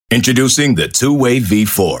Introducing the two-way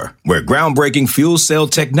V4, where groundbreaking fuel cell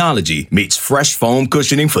technology meets fresh foam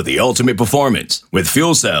cushioning for the ultimate performance. With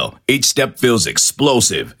fuel cell, each step feels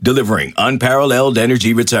explosive, delivering unparalleled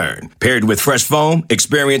energy return. Paired with fresh foam,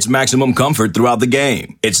 experience maximum comfort throughout the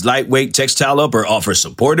game. Its lightweight textile upper offers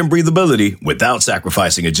support and breathability without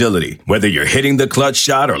sacrificing agility. Whether you're hitting the clutch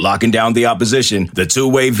shot or locking down the opposition, the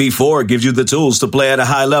two-way V4 gives you the tools to play at a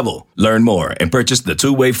high level. Learn more and purchase the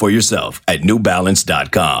two-way for yourself at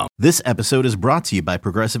newbalance.com. This episode is brought to you by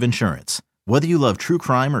Progressive Insurance. Whether you love true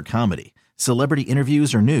crime or comedy, celebrity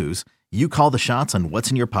interviews or news, you call the shots on what's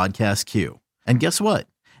in your podcast queue. And guess what?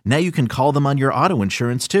 Now you can call them on your auto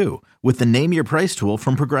insurance too with the Name Your Price tool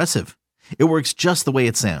from Progressive. It works just the way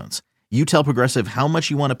it sounds. You tell Progressive how much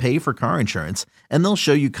you want to pay for car insurance, and they'll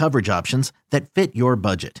show you coverage options that fit your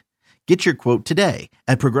budget. Get your quote today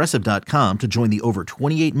at Progressive.com to join the over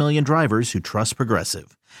 28 million drivers who trust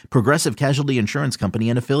Progressive. Progressive Casualty Insurance Company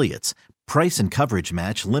and Affiliates. Price and coverage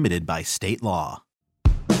match limited by state law.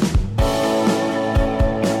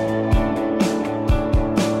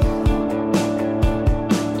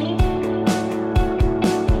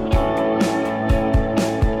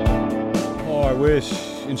 Oh, I wish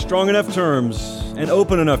in strong enough terms and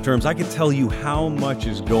open enough terms, I could tell you how much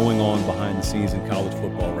is going on behind the scenes in college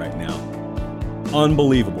football right now.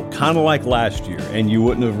 Unbelievable. Kind of like last year, and you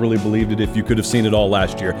wouldn't have really believed it if you could have seen it all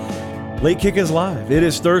last year. Late Kick is live. It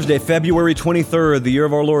is Thursday, February 23rd, the year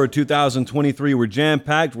of our Lord, 2023. We're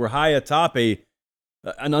jam-packed. We're high atop an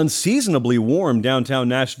unseasonably warm downtown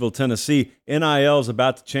Nashville, Tennessee. NIL is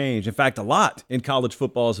about to change. In fact, a lot in college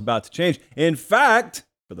football is about to change. In fact,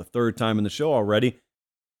 for the third time in the show already,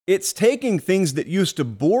 it's taking things that used to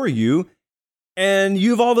bore you and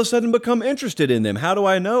you've all of a sudden become interested in them. How do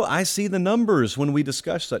I know? I see the numbers when we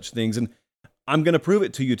discuss such things, and I'm going to prove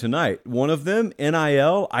it to you tonight. One of them,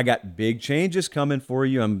 NIL, I got big changes coming for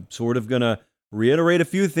you. I'm sort of going to reiterate a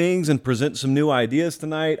few things and present some new ideas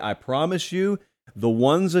tonight. I promise you, the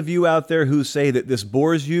ones of you out there who say that this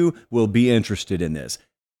bores you will be interested in this.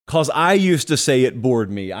 Because I used to say it bored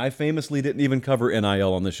me. I famously didn't even cover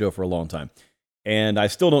NIL on the show for a long time. And I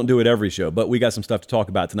still don't do it every show, but we got some stuff to talk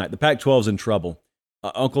about tonight. The Pac-12's in trouble.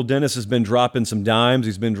 Uncle Dennis has been dropping some dimes.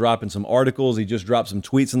 He's been dropping some articles. He just dropped some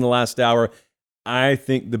tweets in the last hour. I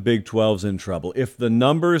think the Big 12's in trouble. If the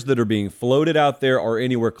numbers that are being floated out there are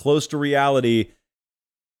anywhere close to reality,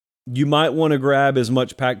 you might want to grab as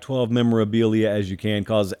much Pac-12 memorabilia as you can,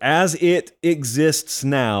 because as it exists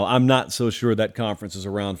now, I'm not so sure that conference is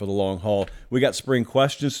around for the long haul. We got spring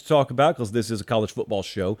questions to talk about, because this is a college football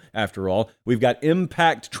show, after all. We've got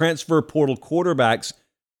impact transfer portal quarterbacks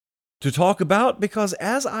to talk about, because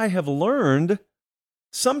as I have learned,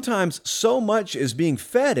 sometimes so much is being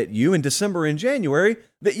fed at you in December and January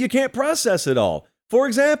that you can't process it all. For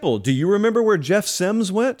example, do you remember where Jeff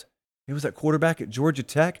Sims went? He was that quarterback at Georgia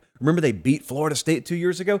Tech. Remember they beat Florida State 2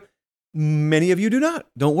 years ago? Many of you do not.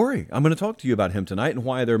 Don't worry. I'm going to talk to you about him tonight and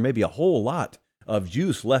why there may be a whole lot of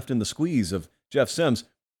juice left in the squeeze of Jeff Sims.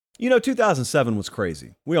 You know, 2007 was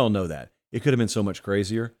crazy. We all know that. It could have been so much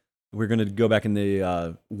crazier. We're going to go back in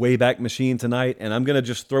the Wayback Machine tonight, and I'm going to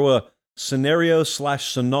just throw a scenario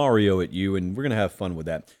at you, and we're going to have fun with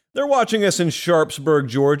that. They're watching us in Sharpsburg,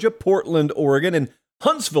 Georgia, Portland, Oregon, and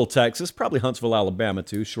Huntsville, Texas, probably Huntsville, Alabama,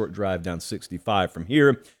 too. Short drive down 65 from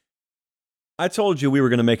here. I told you we were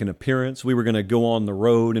going to make an appearance. We were going to go on the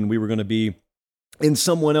road, and we were going to be in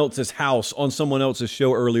someone else's house on someone else's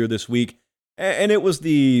show earlier this week. And it was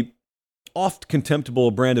the oft contemptible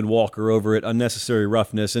Brandon Walker over at Unnecessary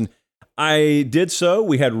Roughness. And I did so.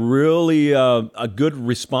 We had really a good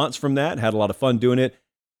response from that. Had a lot of fun doing it.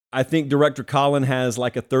 I think Director Colin has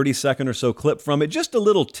like a 30-second or so clip from it. Just a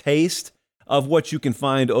little taste of what you can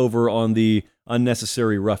find over on the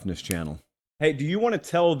Unnecessary Roughness channel. Hey, do you want to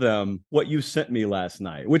tell them what you sent me last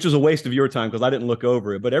night? Which was a waste of your time because I didn't look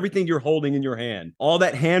over it. But everything you're holding in your hand, all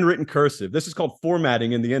that handwritten cursive, this is called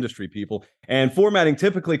formatting in the industry, people. And formatting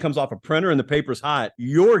typically comes off a printer and the paper's hot.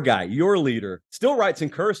 Your guy, your leader, still writes in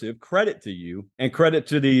cursive. Credit to you and credit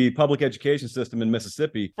to the public education system in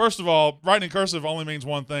Mississippi. First of all, writing in cursive only means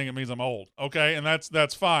one thing. It means I'm old, okay? And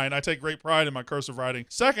that's fine. I take great pride in my cursive writing.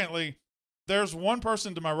 Secondly, there's one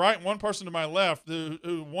person to my right and one person to my left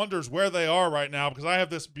who wonders where they are right now because I have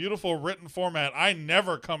this beautiful written format. I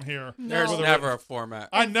never come here. There's never a format.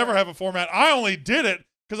 I never have a format. I only did it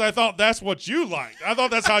because I thought that's what you liked. I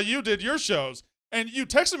thought that's how you did your shows. And you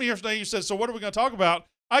texted me yesterday. You said, so what are we going to talk about?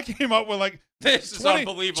 I came up with like this is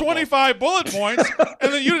unbelievable. 25 bullet points,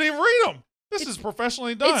 and then you didn't even read them. This is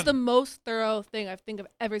professionally done. It's the most thorough thing I think I've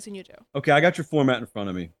ever seen you do. Okay, I got your format in front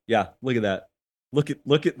of me. Yeah, look at that. Look at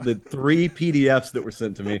the 3 PDFs that were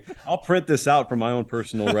sent to me. I'll print this out for my own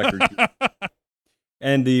personal record.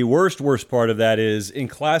 And the worst part of that is, in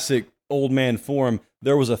classic old man form,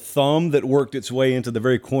 there was a thumb that worked its way into the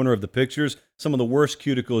very corner of the pictures. Some of the worst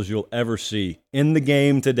cuticles you'll ever see in the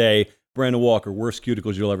game today. Brandon Walker, worst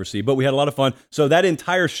cuticles you'll ever see. But we had a lot of fun. So that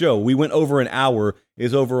entire show, we went over an hour,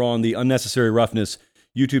 is over on the Unnecessary Roughness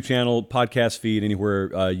YouTube channel, podcast feed,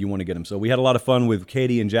 anywhere you want to get them. So we had a lot of fun with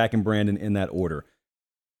Katie and Jack and Brandon in that order.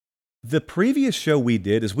 The previous show we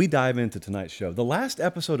did, as we dive into tonight's show, the last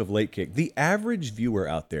episode of Late Kick, the average viewer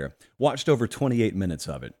out there watched over 28 minutes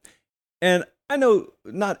of it. And I know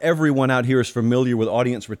not everyone out here is familiar with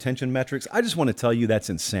audience retention metrics. I just want to tell you that's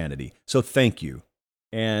insanity. So thank you,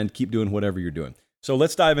 and keep doing whatever you're doing. So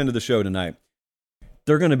let's dive into the show tonight.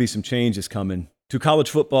 There are going to be some changes coming to college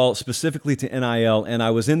football, specifically to NIL. And I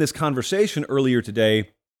was in this conversation earlier today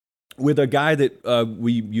with a guy that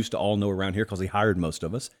we used to all know around here because he hired most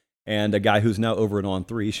of us, and a guy who's now over at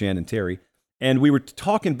On3, Shannon Terry. And we were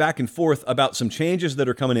talking back and forth about some changes that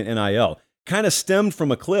are coming in NIL. Kind of stemmed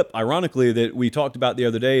from a clip, ironically, that we talked about the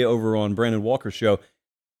other day over on Brandon Walker's show.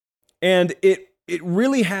 And it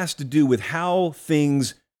really has to do with how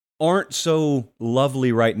things aren't so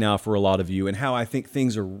lovely right now for a lot of you, and how I think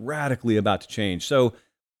things are radically about to change. So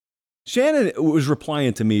Shannon was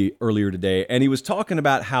replying to me earlier today, and he was talking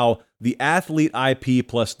about how the athlete IP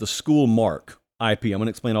plus the school mark IP, I'm going to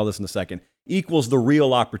explain all this in a second, equals the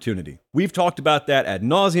real opportunity. We've talked about that ad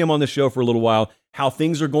nauseum on the show for a little while, how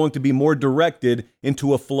things are going to be more directed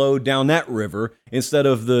into a flow down that river instead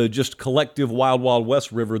of the just collective Wild Wild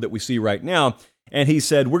West river that we see right now. And he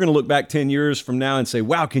said, we're going to look back 10 years from now and say,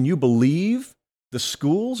 wow, can you believe the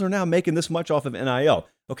schools are now making this much off of NIL?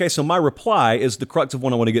 Okay, so my reply is the crux of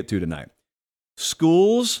what I want to get to tonight.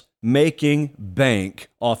 Schools making bank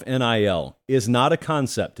off NIL is not a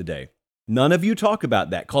concept today. None of you talk about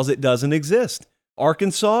that because it doesn't exist.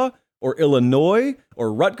 Arkansas or Illinois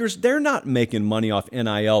or Rutgers, they're not making money off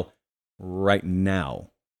NIL right now.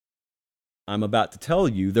 I'm about to tell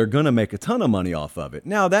you they're going to make a ton of money off of it.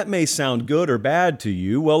 Now, that may sound good or bad to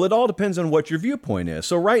you. Well, it all depends on what your viewpoint is.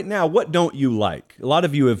 So right now, what don't you like? A lot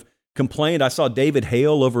of you have complained. I saw David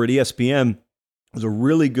Hale over at ESPN. Was a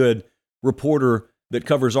really good reporter that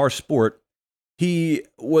covers our sport. He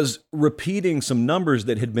was repeating some numbers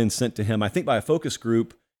that had been sent to him, I think by a focus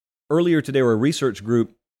group earlier today, or a research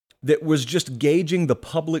group, that was just gauging the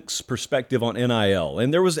public's perspective on NIL.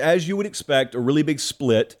 And there was, as you would expect, a really big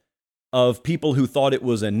split of people who thought it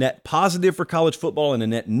was a net positive for college football and a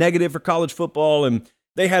net negative for college football. And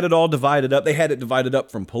they had it all divided up. They had it divided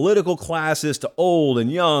up from political classes to old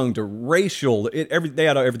and young to racial. They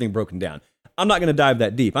had everything broken down. I'm not going to dive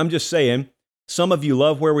that deep. I'm just saying, some of you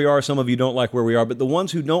love where we are, some of you don't like where we are. But the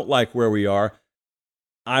ones who don't like where we are,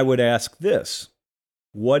 I would ask this.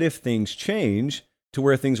 What if things change to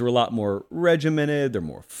where things are a lot more regimented, they're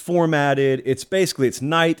more formatted? It's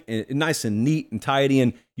nice and neat and tidy,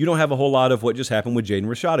 and you don't have a whole lot of what just happened with Jaden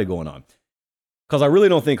Rashada going on. Because I really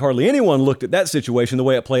don't think hardly anyone looked at that situation the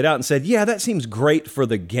way it played out and said, yeah, that seems great for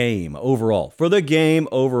the game overall. For the game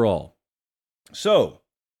overall. So,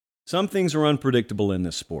 some things are unpredictable in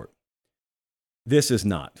this sport. This is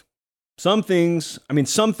not. Some things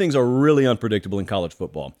are really unpredictable in college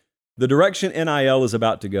football. The direction NIL is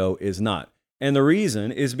about to go is not. And the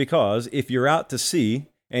reason is because if you're out to sea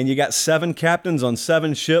and you got 7 captains on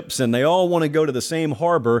 7 ships and they all want to go to the same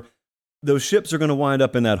harbor, those ships are going to wind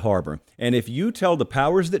up in that harbor. And if you tell the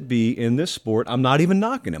powers that be in this sport, I'm not even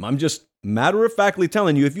knocking them, I'm just matter-of-factly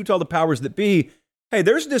telling you, if you tell the powers that be, hey,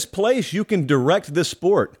 there's this place you can direct this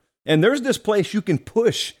sport, and there's this place you can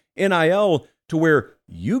push NIL to where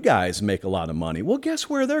you guys make a lot of money, well, guess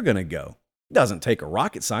where they're going to go? It doesn't take a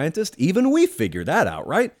rocket scientist. Even we figured that out,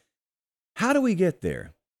 right? How do we get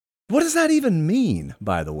there? What does that even mean,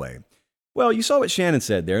 by the way? Well, you saw what Shannon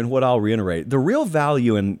said there, and what I'll reiterate. The real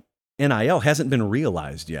value in NIL hasn't been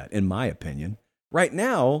realized yet, in my opinion. Right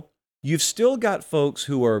now, you've still got folks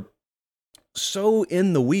who are so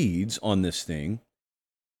in the weeds on this thing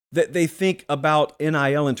that they think about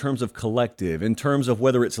NIL in terms of collective, in terms of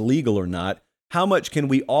whether it's legal or not. How much can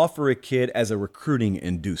we offer a kid as a recruiting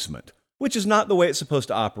inducement? Which is not the way it's supposed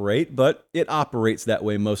to operate, but it operates that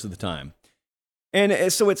way most of the time.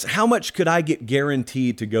 And so it's how much could I get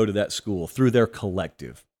guaranteed to go to that school through their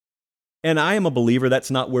collective? And I am a believer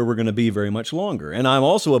that's not where we're going to be very much longer. And I'm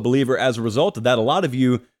also a believer, as a result of that, a lot of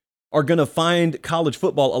you are going to find college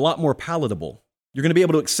football a lot more palatable. You're going to be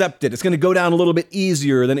able to accept it. It's going to go down a little bit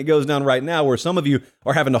easier than it goes down right now, where some of you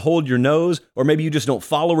are having to hold your nose, or maybe you just don't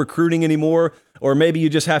follow recruiting anymore, or maybe you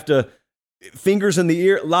just have to fingers in the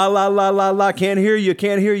ear, la, la, la, la, la, can't hear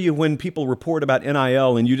you when people report about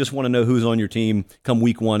NIL and you just want to know who's on your team come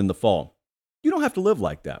week 1 in the fall. You don't have to live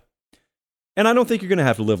like that. And I don't think you're going to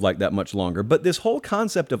have to live like that much longer. But this whole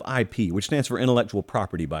concept of IP, which stands for intellectual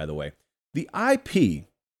property, by the way, the IP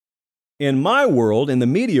in my world, in the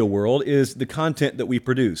media world, is the content that we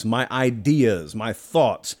produce, my ideas, my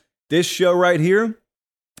thoughts. This show right here,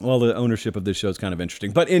 well, the ownership of this show is kind of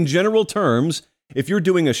interesting. But in general terms, if you're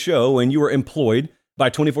doing a show and you are employed by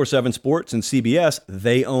 24/7 Sports and CBS,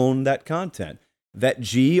 they own that content. That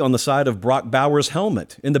G on the side of Brock Bowers'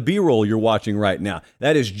 helmet in the B-roll you're watching right now,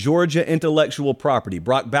 that is Georgia intellectual property.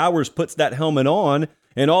 Brock Bowers puts that helmet on,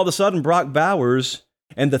 and all of a sudden Brock Bowers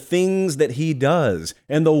and the things that he does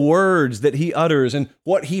and the words that he utters and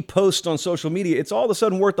what he posts on social media, it's all of a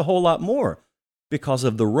sudden worth a whole lot more because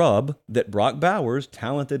of the rub that Brock Bowers,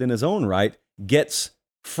 talented in his own right, gets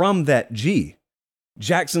from that G.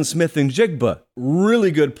 Jackson Smith and Jigba,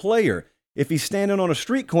 really good player. If he's standing on a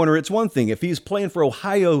street corner, it's one thing. If he's playing for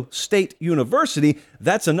Ohio State University,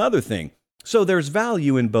 that's another thing. So there's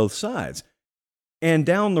value in both sides. And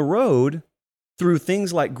down the road, through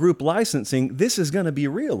things like group licensing, this is going to be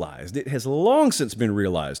realized. It has long since been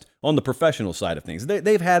realized on the professional side of things.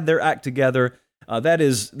 They've had their act together. That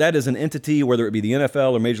is an entity, whether it be the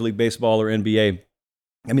NFL or Major League Baseball or NBA.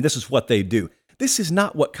 I mean, this is what they do. This is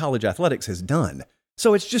not what college athletics has done.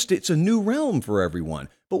 So it's a new realm for everyone.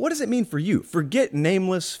 But what does it mean for you? Forget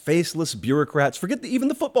nameless, faceless bureaucrats. Forget even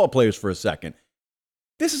the football players for a second.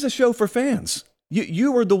 This is a show for fans.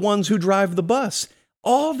 You are the ones who drive the bus.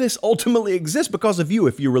 All this ultimately exists because of you,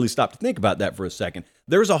 if you really stop to think about that for a second.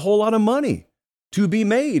 There's a whole lot of money to be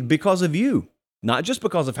made because of you. Not just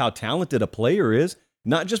because of how talented a player is,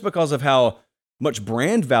 not just because of how much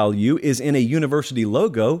brand value is in a university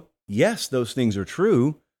logo. Yes, those things are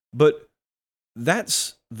true, but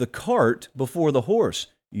that's the cart before the horse.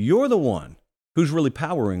 You're the one who's really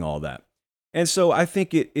powering all that. And so I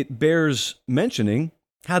think it bears mentioning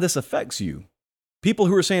how this affects you. People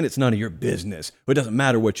who are saying it's none of your business, or it doesn't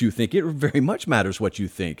matter what you think, it very much matters what you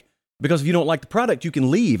think. Because if you don't like the product, you can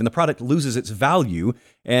leave and the product loses its value.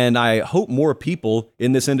 And I hope more people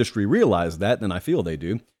in this industry realize that than I feel they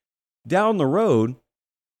do. Down the road,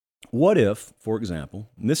 what if, for example,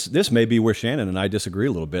 and this may be where Shannon and I disagree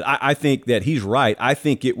a little bit. I think that he's right. I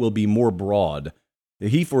think it will be more broad.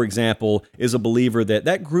 He, for example, is a believer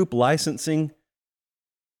that group licensing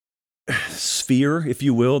sphere, if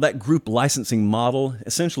you will, that group licensing model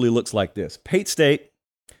essentially looks like this. Pate State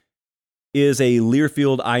is a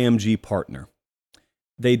Learfield IMG partner.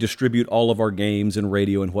 They distribute all of our games and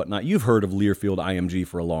radio and whatnot. You've heard of Learfield IMG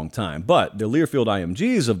for a long time, but the Learfield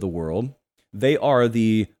IMGs of the world, they are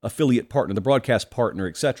the affiliate partner, the broadcast partner,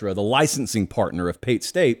 etc., the licensing partner of Pate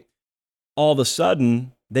State. All of a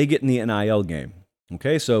sudden, they get in the NIL game.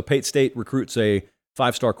 Okay, so Pate State recruits a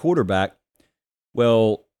 5-star quarterback.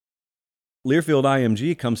 Well, Learfield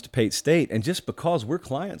IMG comes to Pate State, and just because we're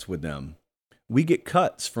clients with them, we get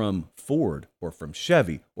cuts from Ford or from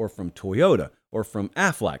Chevy or from Toyota or from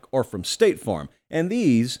Aflac or from State Farm. And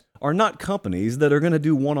these are not companies that are going to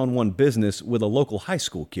do one-on-one business with a local high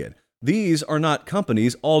school kid. These are not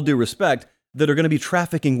companies, all due respect, that are going to be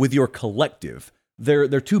trafficking with your collective.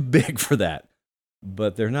 They're too big for that.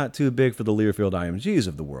 But they're not too big for the Learfield IMGs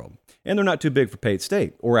of the world. And they're not too big for Pate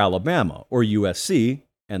State or Alabama or USC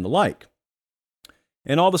and the like.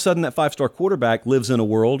 And all of a sudden, that 5-star quarterback lives in a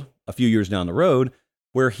world a few years down the road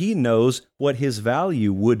where he knows what his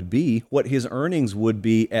value would be, what his earnings would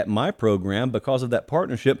be at my program because of that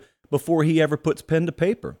partnership before he ever puts pen to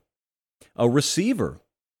paper. A receiver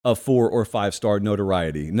of 4 or 5-star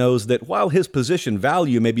notoriety knows that while his position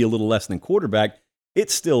value may be a little less than quarterback,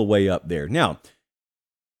 it's still way up there. Now,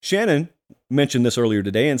 Shannon mentioned this earlier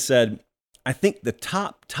today and said, I think the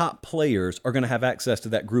top players are going to have access to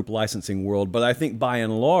that group licensing world, but I think by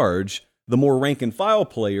and large, the more rank and file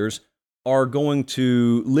players are going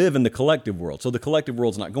to live in the collective world. So the collective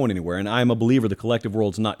world's not going anywhere, and I'm a believer the collective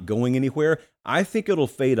world's not going anywhere. I think it'll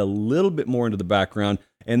fade a little bit more into the background,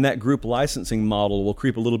 and that group licensing model will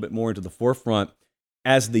creep a little bit more into the forefront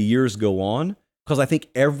as the years go on, because I think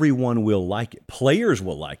everyone will like it. Players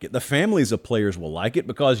will like it. The families of players will like it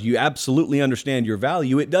because you absolutely understand your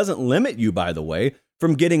value. It doesn't limit you, by the way,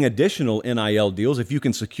 from getting additional NIL deals if you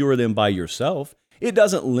can secure them by yourself. It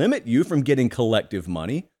doesn't limit you from getting collective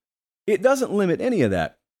money. It doesn't limit any of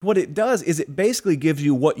that. What it does is it basically gives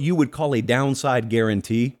you what you would call a downside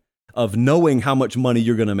guarantee of knowing how much money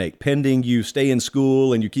you're going to make, pending you stay in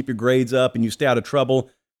school and you keep your grades up and you stay out of trouble.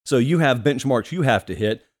 So you have benchmarks you have to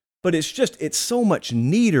hit. But it's so much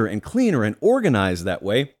neater and cleaner and organized that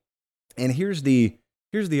way. And here's the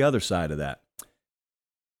Here's the other side of that.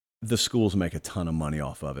 The schools make a ton of money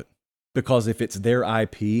off of it because if it's their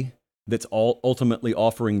IP that's ultimately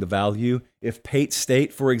offering the value, if Pate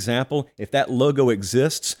State, for example, if that logo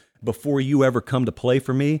exists before you ever come to play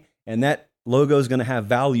for me, and that logo is going to have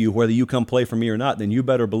value whether you come play for me or not, then you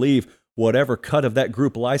better believe whatever cut of that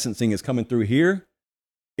group licensing is coming through here,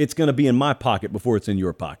 it's going to be in my pocket before it's in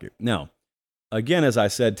your pocket. Now, again, as I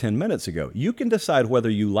said 10 minutes ago, you can decide whether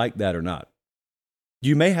you like that or not.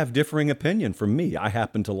 You may have differing opinion from me. I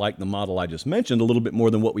happen to like the model I just mentioned a little bit more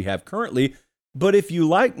than what we have currently. But if you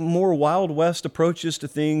like more Wild West approaches to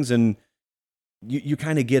things and you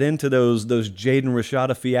kind of get into those Jaden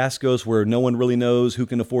Rashada fiascos where no one really knows who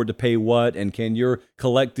can afford to pay what and can your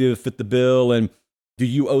collective fit the bill and do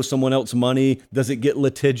you owe someone else money? Does it get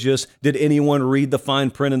litigious? Did anyone read the fine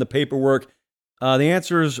print in the paperwork? The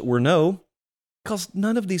answers were no, because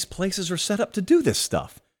none of these places are set up to do this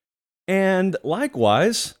stuff. And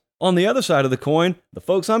likewise, on the other side of the coin, the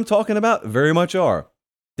folks I'm talking about very much are.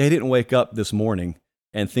 They didn't wake up this morning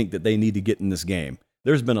and think that they need to get in this game.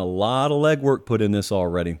 There's been a lot of legwork put in this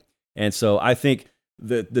already. And so I think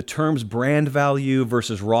the terms brand value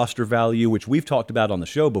versus roster value, which we've talked about on the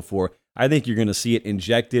show before, I think you're going to see it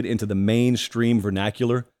injected into the mainstream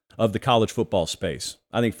vernacular of the college football space.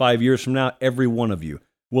 I think 5 years from now, every one of you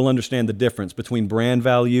will understand the difference between brand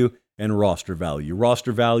value and roster value.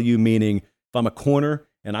 Roster value meaning if I'm a corner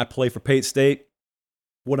and I play for Pate State,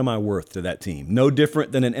 what am I worth to that team? No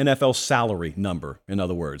different than an NFL salary number, in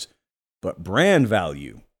other words. But brand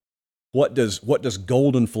value, what does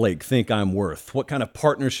Golden Flake think I'm worth? What kind of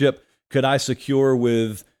partnership could I secure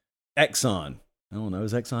with Exxon? I don't know,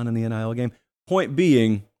 is Exxon in the NIL game? Point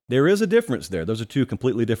being, there is a difference there. Those are two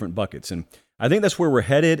completely different buckets. And I think that's where we're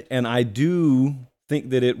headed, and I do think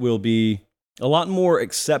that it will be a lot more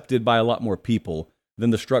accepted by a lot more people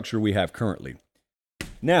than the structure we have currently.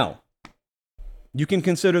 Now, you can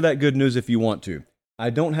consider that good news if you want to. I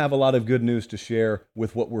don't have a lot of good news to share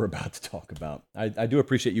with what we're about to talk about. I do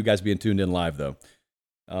appreciate you guys being tuned in live, though.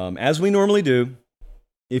 As we normally do,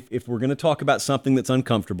 if we're going to talk about something that's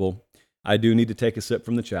uncomfortable, I do need to take a sip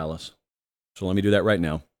from the chalice. So let me do that right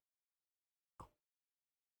now.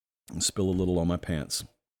 And spill a little on my pants.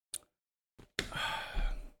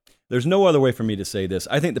 There's no other way for me to say this.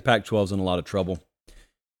 I think the Pac-12's in a lot of trouble.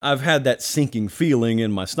 I've had that sinking feeling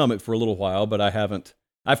in my stomach for a little while, but I haven't.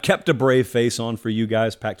 I've kept a brave face on for you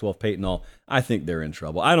guys, Pac-12 Pate and all. I think they're in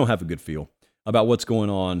trouble. I don't have a good feel about what's going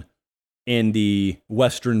on in the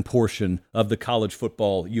western portion of the college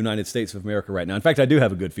football United States of America right now. In fact, I do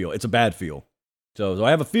have a good feel. It's a bad feel. So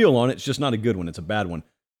I have a feel on it. It's just not a good one. It's a bad one.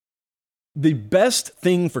 The best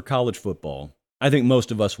thing for college football, I think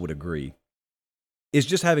most of us would agree, is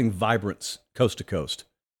just having vibrance coast to coast.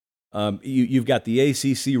 You've got the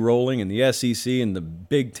ACC rolling and the SEC and the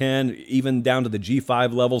Big Ten, even down to the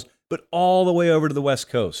G5 levels, but all the way over to the West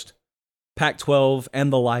Coast. Pac-12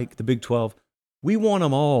 and the like, the Big 12, we want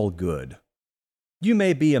them all good. You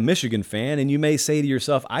may be a Michigan fan and you may say to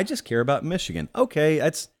yourself, I just care about Michigan. Okay,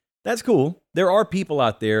 that's cool. There are people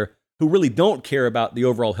out there who really don't care about the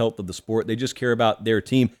overall health of the sport. They just care about their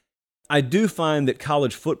team. I do find that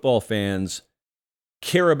college football fans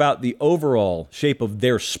care about the overall shape of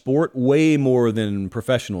their sport way more than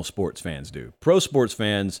professional sports fans do. Pro sports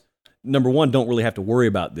fans, number one, don't really have to worry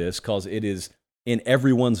about this because it is in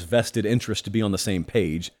everyone's vested interest to be on the same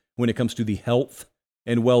page when it comes to the health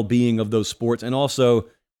and well-being of those sports. And also,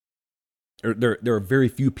 there are very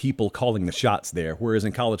few people calling the shots there, whereas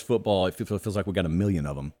in college football, it feels like we got a million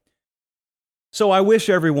of them. So I wish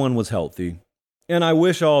everyone was healthy. And I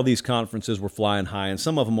wish all these conferences were flying high, and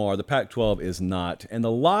some of them are. The Pac-12 is not. And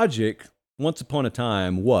the logic, once upon a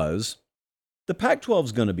time, was the Pac-12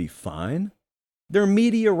 is going to be fine. Their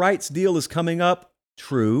media rights deal is coming up,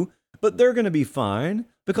 true, but they're going to be fine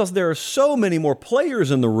because there are so many more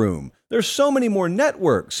players in the room. There's so many more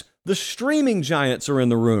networks. The streaming giants are in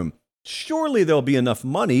the room. Surely there'll be enough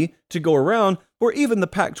money to go around where even the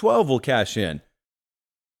Pac-12 will cash in.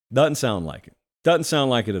 Doesn't sound like it. Doesn't sound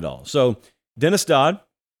like it at all. So Dennis Dodd,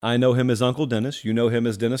 I know him as Uncle Dennis. You know him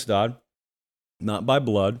as Dennis Dodd, not by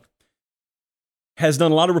blood. Has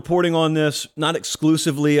done a lot of reporting on this, not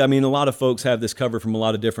exclusively. I mean, a lot of folks have this covered from a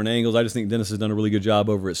lot of different angles. I just think Dennis has done a really good job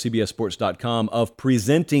over at CBSSports.com of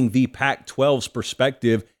presenting the Pac-12's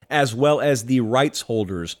perspective as well as the rights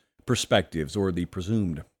holders' perspectives, or the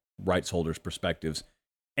presumed rights holders' perspectives.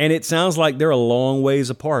 And it sounds like they're a long ways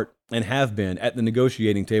apart and have been at the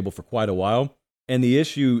negotiating table for quite a while. And the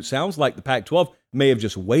issue sounds like the Pac-12 may have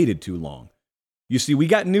just waited too long. You see, we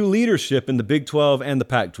got new leadership in the Big 12 and the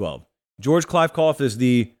Pac-12. George Kliavkoff is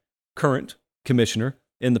the current commissioner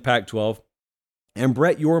in the Pac-12. And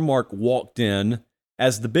Brett Yormark walked in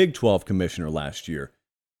as the Big 12 commissioner last year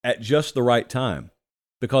at just the right time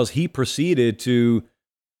because he proceeded to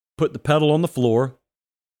put the pedal on the floor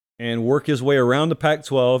and work his way around the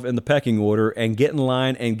Pac-12 in the pecking order and get in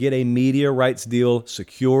line and get a media rights deal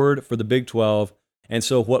secured for the Big 12. And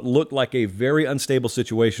so what looked like a very unstable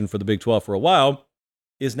situation for the Big 12 for a while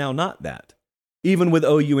is now not that. Even with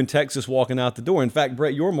OU and Texas walking out the door. In fact,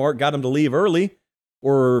 Brett Yormark got them to leave early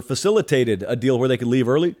or facilitated a deal where they could leave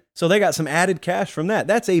early. So they got some added cash from that.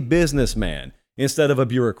 That's a businessman instead of a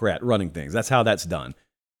bureaucrat running things. That's how that's done.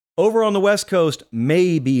 Over on the West Coast,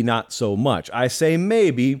 maybe not so much. I say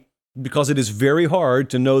maybe because it is very hard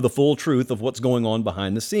to know the full truth of what's going on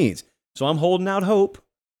behind the scenes. So I'm holding out hope.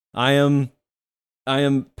 I am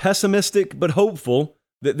pessimistic but hopeful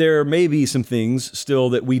that there may be some things still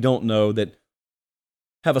that we don't know that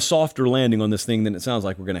have a softer landing on this thing than it sounds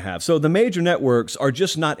like we're going to have. So the major networks are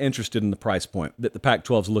just not interested in the price point that the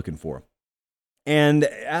Pac-12 is looking for. And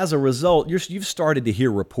as a result, you've started to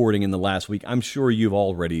hear reporting in the last week. I'm sure you've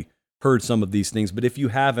already heard some of these things, but if you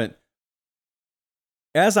haven't,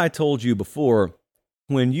 as I told you before,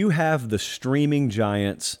 when you have the streaming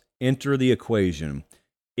giants enter the equation,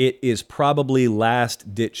 it is probably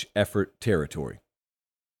last-ditch effort territory.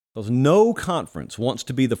 Because no conference wants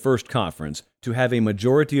to be the first conference to have a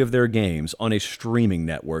majority of their games on a streaming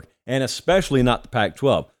network, and especially not the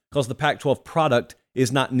Pac-12, because the Pac-12 product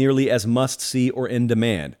is not nearly as must-see or in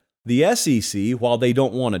demand. The SEC, while they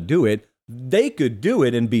don't want to do it, they could do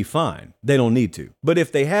it and be fine. They don't need to. But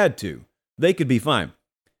if they had to, they could be fine.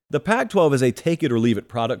 The Pac-12 is a take-it-or-leave-it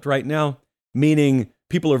product right now, meaning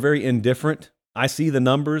people are very indifferent. I see the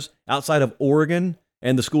numbers. Outside of Oregon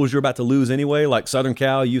and the schools you're about to lose anyway, like Southern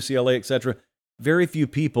Cal, UCLA, etc., very few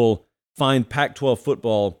people find Pac-12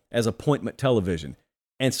 football as appointment television.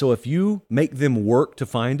 And so if you make them work to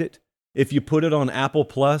find it, if you put it on Apple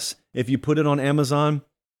Plus, if you put it on Amazon,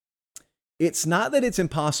 it's not that it's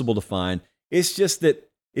impossible to find. It's just that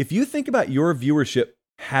if you think about your viewership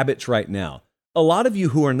habits right now, a lot of you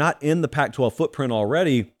who are not in the Pac-12 footprint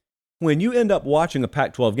already, when you end up watching a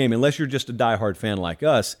Pac-12 game, unless you're just a diehard fan like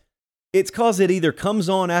us, it's because it either comes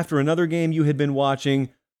on after another game you had been watching,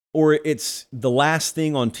 or it's the last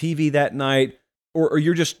thing on TV that night, or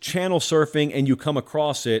you're just channel surfing and you come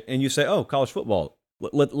across it and you say, oh, college football.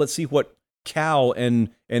 Let's see what Cal and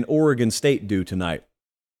Oregon State do tonight.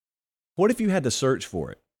 What if you had to search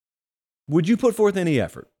for it? Would you put forth any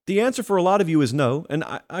effort? The answer for a lot of you is no, and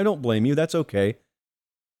I don't blame you. That's okay.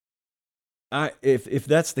 If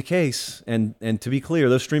that's the case, and to be clear,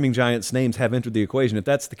 those streaming giants' names have entered the equation. If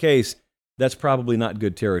that's the case, that's probably not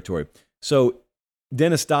good territory. So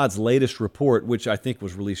Dennis Dodd's latest report, which I think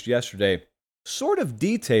was released yesterday, sort of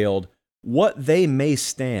detailed what they may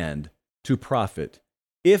stand to profit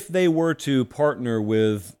if they were to partner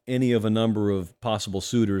with any of a number of possible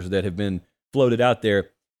suitors that have been floated out there.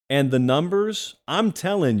 And the numbers, I'm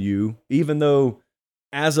telling you, even though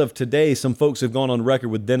as of today, some folks have gone on record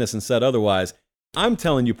with Dennis and said otherwise, I'm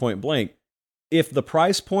telling you point blank, if the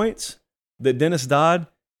price points that Dennis Dodd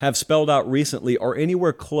have spelled out recently are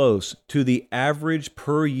anywhere close to the average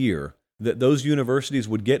per year that those universities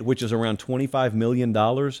would get, which is around $25 million,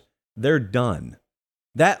 they're done.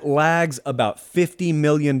 That lags about $50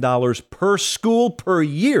 million per school per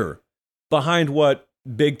year behind what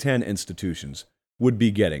Big Ten institutions would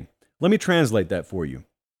be getting. Let me translate that for you.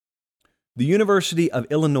 The University of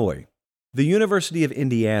Illinois, the University of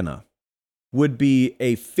Indiana would be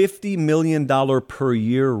a $50 million per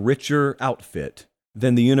year richer outfit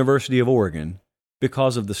than the University of Oregon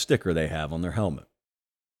because of the sticker they have on their helmet.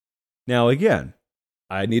 Now, again,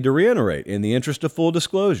 I need to reiterate, in the interest of full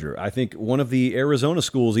disclosure, I think one of the Arizona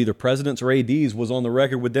schools, either presidents or ADs, was on the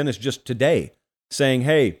record with Dennis just today saying,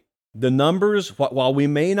 hey, the numbers, while we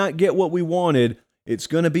may not get what we wanted, it's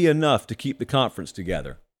going to be enough to keep the conference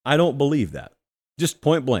together. I don't believe that. Just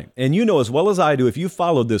point blank. And you know as well as I do, if you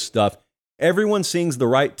followed this stuff, everyone sings the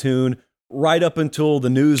right tune right up until the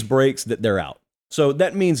news breaks that they're out. So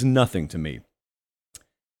that means nothing to me.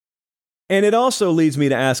 And it also leads me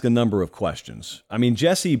to ask a number of questions. I mean,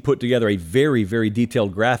 Jesse put together a very, very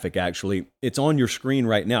detailed graphic, actually. It's on your screen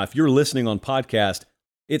right now. If you're listening on podcast,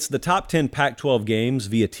 it's the top 10 Pac-12 games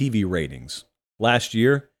via TV ratings. Last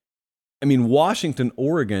year, I mean, Washington,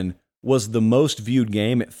 Oregon was the most viewed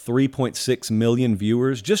game at 3.6 million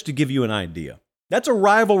viewers, just to give you an idea. That's a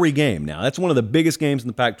rivalry game now. That's one of the biggest games in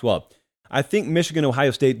the Pac-12. I think Michigan,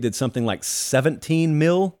 Ohio State did something like 17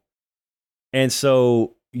 mil. And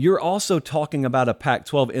so you're also talking about a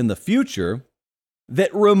Pac-12 in the future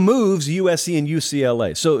that removes USC and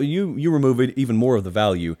UCLA. So you remove even more of the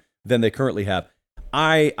value than they currently have.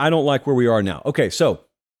 I don't like where we are now. Okay, so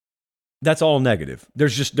that's all negative.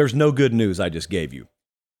 There's no good news I just gave you.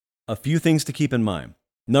 A few things to keep in mind.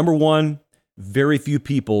 Number one, very few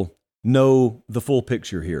people know the full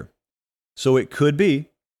picture here. So it could be,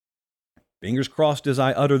 fingers crossed as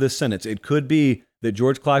I utter this sentence, it could be that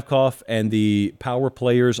George Kliavkoff and the power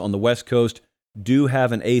players on the West Coast do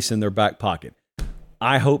have an ace in their back pocket.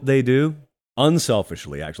 I hope they do.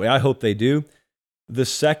 Unselfishly, actually, I hope they do. The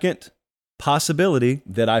second possibility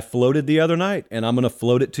that I floated the other night, and I'm going to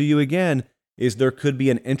float it to you again, is there could be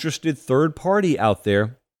an interested third party out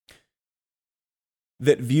there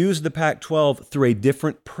that views the Pac-12 through a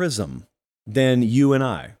different prism than you and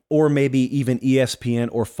I, or maybe even ESPN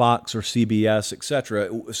or Fox or CBS,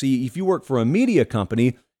 etc. See, if you work for a media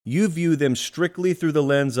company, you view them strictly through the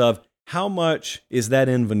lens of how much is that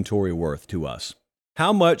inventory worth to us?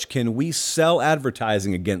 How much can we sell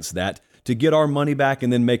advertising against that to get our money back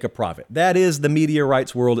and then make a profit? That is the media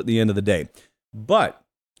rights world at the end of the day. But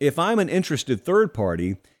if I'm an interested third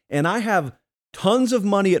party and I have tons of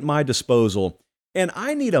money at my disposal and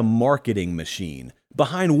I need a marketing machine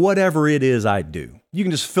behind whatever it is I do, you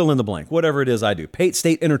can just fill in the blank, whatever it is I do. Pate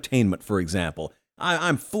State Entertainment, for example.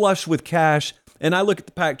 I'm flush with cash and I look at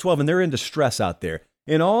the Pac-12 and they're in distress out there.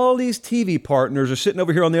 And all these TV partners are sitting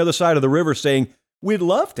over here on the other side of the river saying, we'd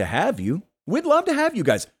love to have you. We'd love to have you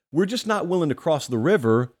guys. We're just not willing to cross the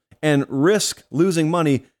river and risk losing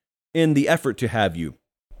money in the effort to have you.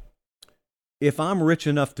 If I'm rich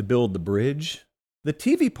enough to build the bridge, the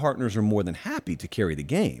TV partners are more than happy to carry the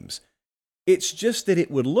games. It's just that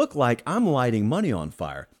it would look like I'm lighting money on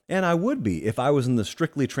fire. And I would be if I was in the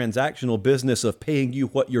strictly transactional business of paying you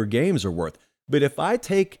what your games are worth. But if I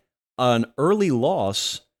take an early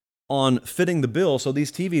loss on fitting the bill so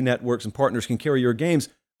these TV networks and partners can carry your games,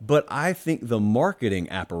 but I think the marketing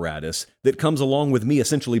apparatus that comes along with me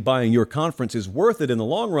essentially buying your conference is worth it in the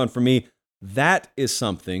long run for me, that is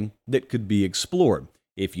something that could be explored.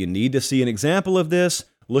 If you need to see an example of this,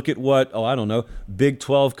 look at what, Big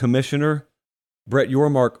 12 Commissioner Brett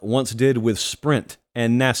Yormark once did with Sprint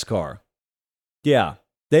and NASCAR. Yeah,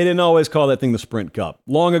 they didn't always call that thing the Sprint Cup.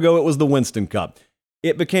 Long ago, it was the Winston Cup.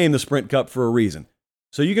 It became the Sprint Cup for a reason.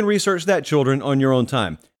 So you can research that, children, on your own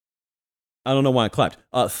time. I don't know why I clapped.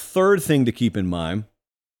 Third thing to keep in mind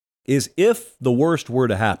is if the worst were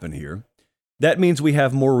to happen here, that means we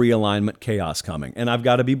have more realignment chaos coming. And I've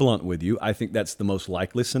got to be blunt with you. I think that's the most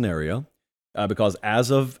likely scenario because as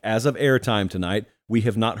of airtime tonight, we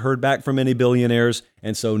have not heard back from any billionaires.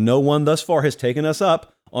 And so no one thus far has taken us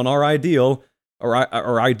up on our ideal or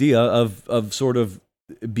our idea of sort of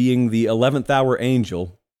being the 11th hour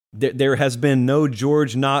angel. There has been no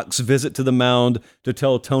George Knox visit to the mound to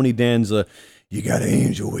tell Tony Danza, you got an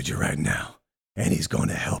angel with you right now, and he's going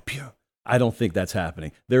to help you. I don't think that's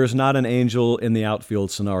happening. There is not an angel in the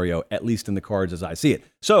outfield scenario, at least in the cards as I see it.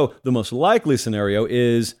 So the most likely scenario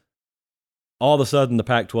is all of a sudden the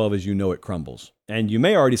Pac-12 as you know it crumbles. And you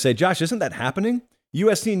may already say, Josh, isn't that happening?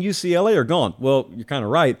 USC and UCLA are gone. Well, you're kind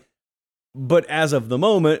of right. But as of the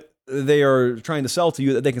moment, they are trying to sell to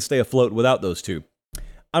you that they can stay afloat without those two.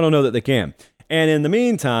 I don't know that they can. And in the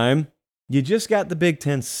meantime, you just got the Big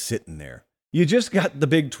Ten sitting there. You just got the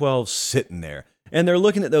Big 12 sitting there. And they're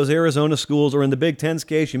looking at those Arizona schools, or in the Big Ten's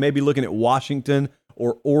case, you may be looking at Washington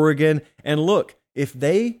or Oregon. And look, if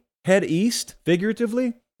they head east,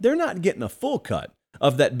 figuratively, they're not getting a full cut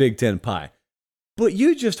of that Big Ten pie. But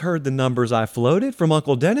you just heard the numbers I floated from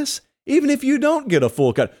Uncle Dennis. Even if you don't get a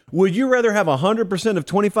full cut, would you rather have 100% of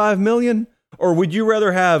 25 million? Or would you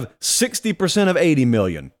rather have 60% of 80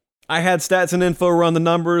 million? I had stats and info run the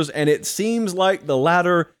numbers, and it seems like the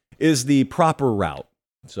latter is the proper route.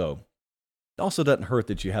 So it also doesn't hurt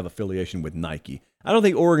that you have affiliation with Nike. I don't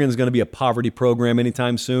think Oregon is going to be a poverty program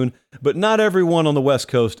anytime soon, but not everyone on the West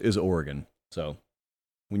Coast is Oregon. So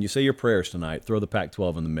when you say your prayers tonight, throw the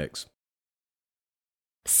Pac-12 in the mix.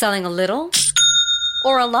 Selling a little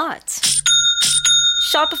or a lot?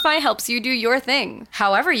 Shopify helps you do your thing,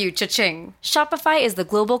 however you cha-ching. Shopify is the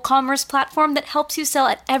global commerce platform that helps you sell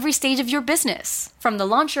at every stage of your business. From the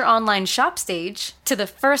launch your online shop stage, to the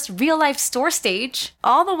first real-life store stage,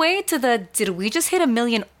 all the way to the did we just hit 1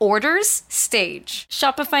 million orders stage.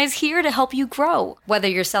 Shopify's here to help you grow. Whether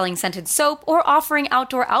you're selling scented soap or offering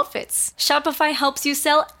outdoor outfits, Shopify helps you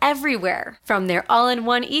sell everywhere. From their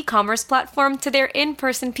all-in-one e-commerce platform to their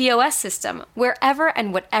in-person POS system, wherever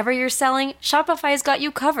and whatever you're selling, Shopify's got got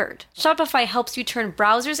you covered. Shopify helps you turn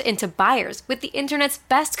browsers into buyers with the internet's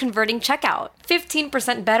best converting checkout,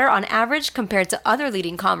 15% better on average compared to other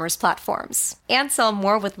leading commerce platforms. And sell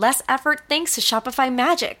more with less effort thanks to Shopify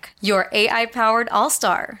Magic, your AI-powered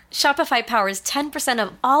all-star. Shopify powers 10%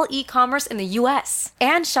 of all e-commerce in the U.S.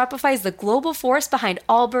 And Shopify is the global force behind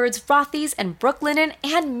Allbirds, Rothy's, and Brooklinen,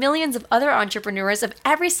 and millions of other entrepreneurs of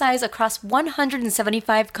every size across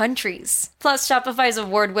 175 countries. Plus, Shopify's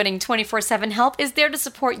award-winning 24/7 help is there to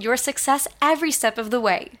support your success every step of the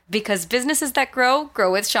way. Because businesses that grow,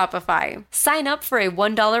 grow with Shopify. Sign up for a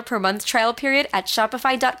 $1 per month trial period at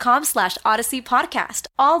shopify.com/Odyssey Podcast,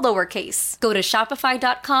 all lowercase. Go to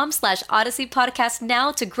shopify.com/Odyssey Podcast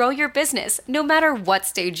now to grow your business, no matter what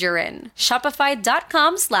stage you're in.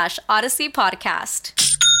 Shopify.com/Odyssey Podcast.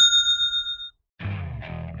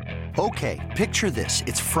 Okay, picture this.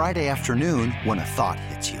 It's Friday afternoon when a thought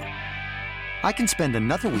hits you. I can spend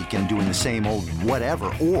another weekend doing the same old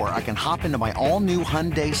whatever, or I can hop into my all-new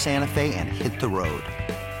Hyundai Santa Fe and hit the road.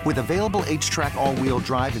 With available H-Track all-wheel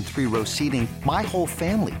drive and 3-row seating, my whole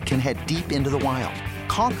family can head deep into the wild.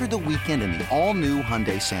 Conquer the weekend in the all-new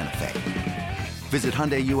Hyundai Santa Fe. Visit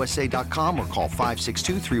HyundaiUSA.com or call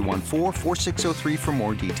 562-314-4603 for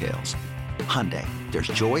more details. Hyundai, there's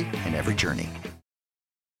joy in every journey.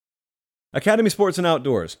 Academy Sports and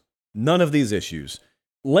Outdoors, none of these issues.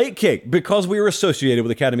 Late Kick, because we were associated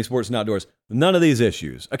with Academy Sports and Outdoors, none of these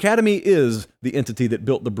issues. Academy is the entity that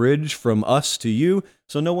built the bridge from us to you,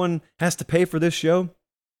 so no one has to pay for this show,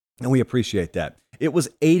 and we appreciate that. It was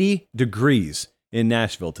 80 degrees in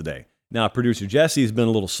Nashville today. Now, producer Jesse's been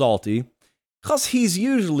a little salty, because he's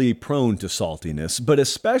usually prone to saltiness, but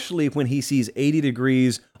especially when he sees 80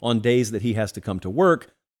 degrees on days that he has to come to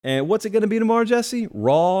work. And what's it going to be tomorrow, Jesse?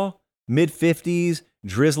 Raw, mid-50s,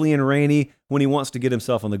 drizzly and rainy when he wants to get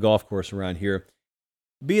himself on the golf course around here.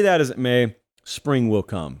 Be that as it may, spring will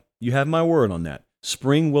come. You have my word on that.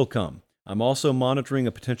 Spring will come. I'm also monitoring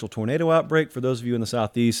a potential tornado outbreak for those of you in the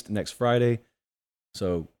Southeast next Friday.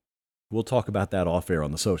 So we'll talk about that off air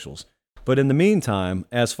on the socials. But in the meantime,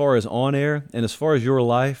 as far as on air and as far as your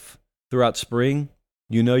life throughout spring,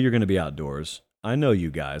 you know you're going to be outdoors. I know you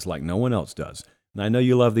guys like no one else does. And I know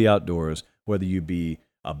you love the outdoors, whether you be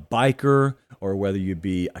a biker or whether you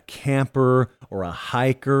be a camper or a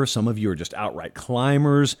hiker. Some of you are just outright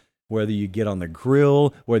climbers, whether you get on the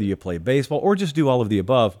grill, whether you play baseball, or just do all of the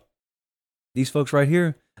above. These folks right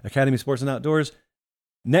here, Academy Sports and Outdoors,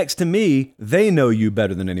 next to me, they know you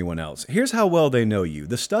better than anyone else. Here's how well they know you.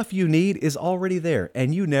 The stuff you need is already there,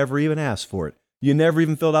 and you never even asked for it. You never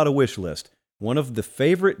even filled out a wish list. One of the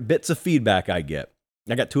favorite bits of feedback I get,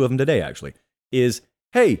 I got 2 of them today actually, is,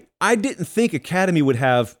 hey, I didn't think Academy would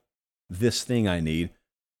have this thing I need,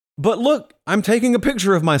 but look, I'm taking a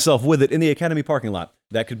picture of myself with it in the Academy parking lot.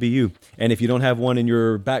 That could be you. And if you don't have one in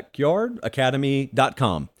your backyard,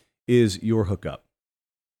 academy.com is your hookup.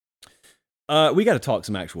 We got to talk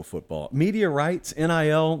some actual football. Media rights,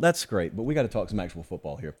 NIL, that's great, but we got to talk some actual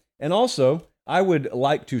football here. And also, I would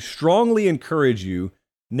like to strongly encourage you,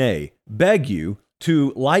 nay, beg you,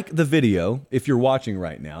 to like the video if you're watching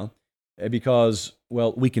right now, because,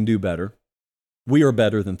 well, we can do better. We are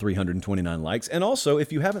better than 329 likes. And also,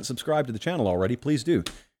 if you haven't subscribed to the channel already, please do,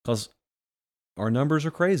 because our numbers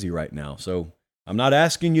are crazy right now. So I'm not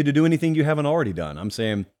asking you to do anything you haven't already done. I'm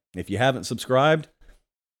saying if you haven't subscribed,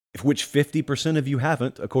 which 50% of you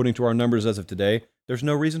haven't, according to our numbers as of today, there's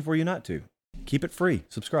no reason for you not to. Keep it free.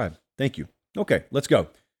 Subscribe. Thank you. Okay, let's go.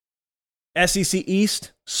 SEC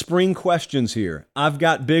East, spring questions here. I've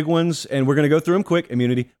got big ones, and we're going to go through them quick.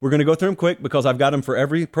 Immunity. We're going to go through them quick because I've got them for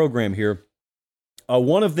every program here.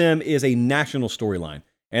 One of them is a national storyline,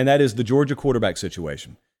 and that is the Georgia quarterback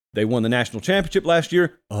situation. They won the national championship last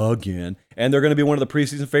year, again, and they're going to be one of the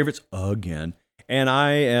preseason favorites, again. And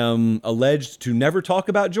I am alleged to never talk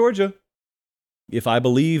about Georgia. If I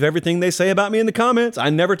believe everything they say about me in the comments, I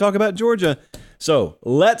never talk about Georgia. So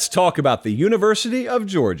let's talk about the University of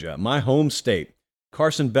Georgia, my home state.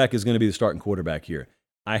 Carson Beck is going to be the starting quarterback here.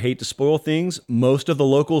 I hate to spoil things. Most of the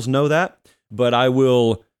locals know that, but I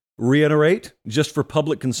will reiterate, just for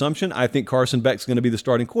public consumption, I think Carson Beck's going to be the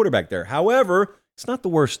starting quarterback there. However, it's not the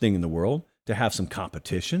worst thing in the world to have some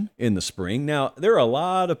competition in the spring. Now, there are a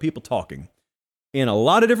lot of people talking in a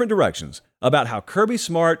lot of different directions about how Kirby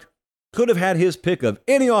Smart could have had his pick of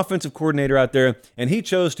any offensive coordinator out there, and he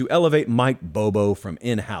chose to elevate Mike Bobo from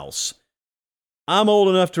in-house. I'm old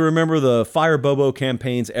enough to remember the Fire Bobo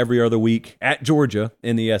campaigns every other week at Georgia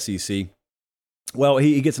in the SEC. Well,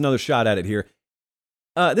 he gets another shot at it here.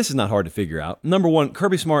 This is not hard to figure out. Number one,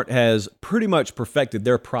 Kirby Smart has pretty much perfected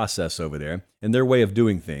their process over there and their way of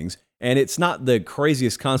doing things. And it's not the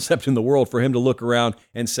craziest concept in the world for him to look around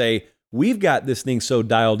and say, we've got this thing so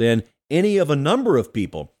dialed in, any of a number of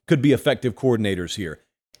people could be effective coordinators here.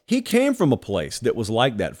 He came from a place that was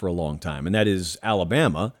like that for a long time, and that is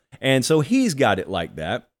Alabama. And so he's got it like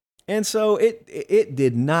that. And so it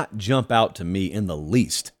did not jump out to me in the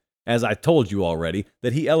least, as I told you already,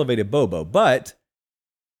 that he elevated Bobo. But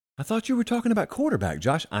I thought you were talking about quarterback,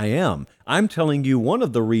 Josh. I am. I'm telling you one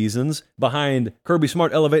of the reasons behind Kirby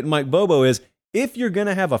Smart elevating Mike Bobo is if you're going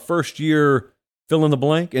to have a first-year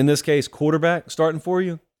fill-in-the-blank, in this case quarterback, starting for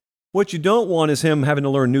you, what you don't want is him having to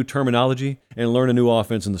learn new terminology and learn a new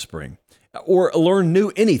offense in the spring, or learn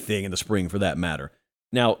new anything in the spring for that matter.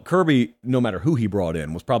 Now, Kirby, no matter who he brought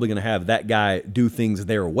in, was probably going to have that guy do things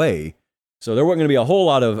their way, so there wasn't going to be a whole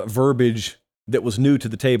lot of verbiage that was new to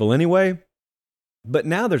the table anyway. But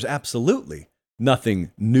now there's absolutely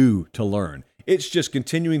nothing new to learn. It's just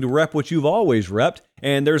continuing to rep what you've always repped,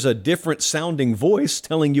 and there's a different sounding voice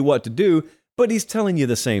telling you what to do, but he's telling you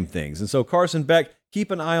the same things. And so Carson Beck,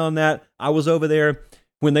 keep an eye on that. I was over there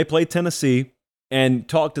when they played Tennessee and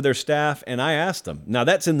talked to their staff, and I asked them. Now,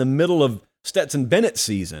 that's in the middle of Stetson Bennett's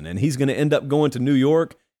season, and he's going to end up going to New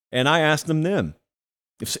York, and I asked them then,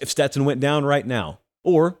 if Stetson went down right now,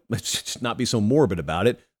 or let's just not be so morbid about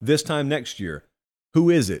it, this time next year, who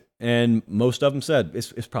is it? And most of them said,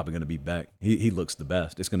 it's probably going to be Beck. He looks the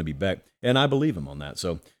best. It's going to be Beck. And I believe him on that.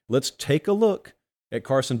 So let's take a look at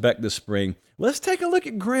Carson Beck this spring. Let's take a look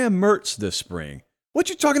at Graham Mertz this spring. What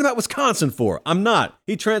you talking about Wisconsin for? I'm not.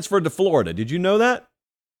 He transferred to Florida. Did you know that?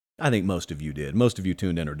 I think most of you did. Most of you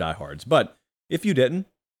tuned in are diehards. But if you didn't,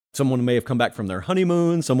 someone may have come back from their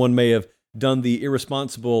honeymoon. Someone may have done the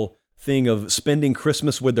irresponsible thing of spending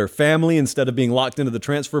Christmas with their family instead of being locked into the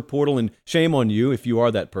transfer portal, and shame on you if you are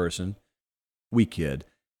that person. We kid.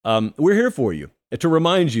 We're here for you to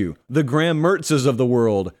remind you the Graham Mertzes of the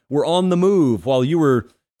world were on the move while you were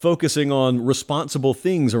focusing on responsible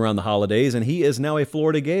things around the holidays, and he is now a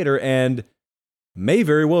Florida Gator and may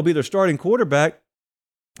very well be their starting quarterback.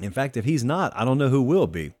 In fact, if he's not, I don't know who will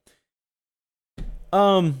be.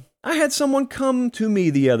 I had someone come to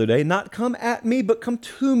me the other day, not come at me, but come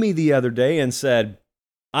to me the other day and said,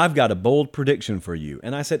 I've got a bold prediction for you.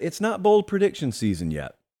 And I said, it's not bold prediction season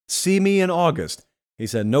yet. See me in August. He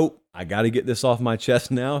said, nope, I got to get this off my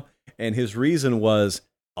chest now. And his reason was,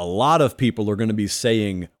 a lot of people are going to be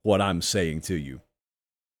saying what I'm saying to you.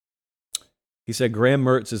 He said, Graham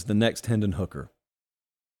Mertz is the next Hendon Hooker.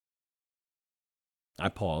 I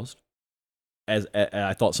paused. As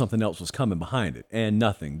I thought something else was coming behind it, and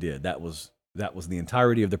nothing did. That was the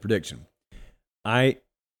entirety of the prediction. I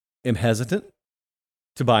am hesitant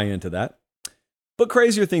to buy into that, but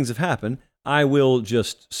crazier things have happened. I will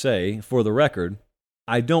just say, for the record,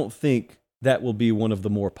 I don't think that will be one of the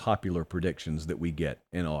more popular predictions that we get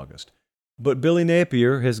in August. But Billy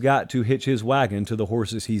Napier has got to hitch his wagon to the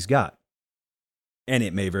horses he's got. And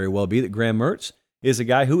it may very well be that Graham Mertz is a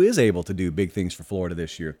guy who is able to do big things for Florida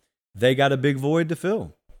this year. They got a big void to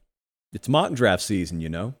fill. It's mock draft season, you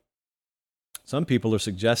know. Some people are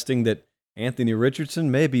suggesting that Anthony Richardson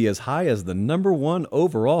may be as high as the number 1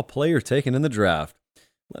 overall player taken in the draft.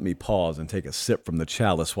 Let me pause and take a sip from the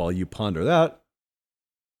chalice while you ponder that.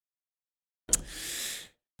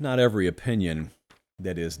 Not every opinion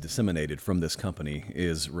that is disseminated from this company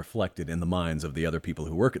is reflected in the minds of the other people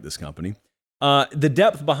who work at this company. The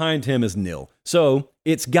depth behind him is nil. So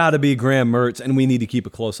it's got to be Graham Mertz, and we need to keep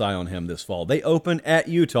a close eye on him this fall. They open at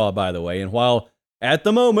Utah, by the way, and while at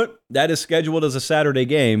the moment that is scheduled as a Saturday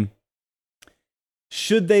game,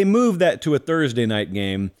 should they move that to a Thursday night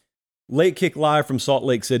game, late kick live from Salt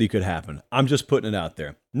Lake City could happen. I'm just putting it out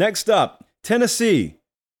there. Next up, Tennessee.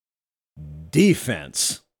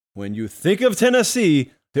 Defense. When you think of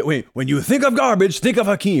Tennessee, when you think of garbage, think of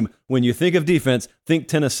Hakeem. When you think of defense, think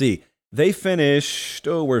Tennessee. They finished,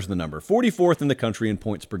 where's the number? 44th in the country in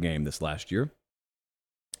points per game this last year.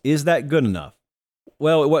 Is that good enough?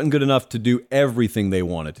 Well, it wasn't good enough to do everything they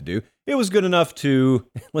wanted to do. It was good enough to,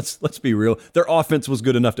 let's be real, their offense was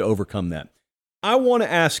good enough to overcome that. I want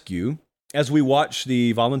to ask you, as we watch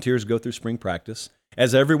the Volunteers go through spring practice,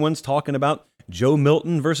 as everyone's talking about Joe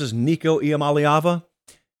Milton versus Nico Iamaleava,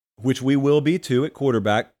 which we will be too at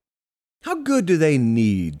quarterback, how good do they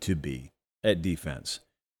need to be at defense?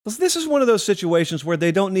 Because this is one of those situations where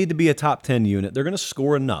they don't need to be a top 10 unit. They're going to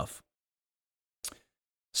score enough.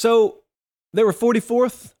 So they were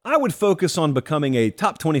 44th. I would focus on becoming a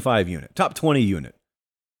top 25 unit, top 20 unit.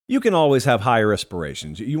 You can always have higher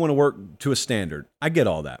aspirations. You want to work to a standard. I get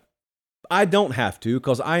all that. I don't have to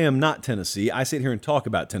because I am not Tennessee. I sit here and talk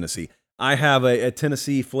about Tennessee. I have a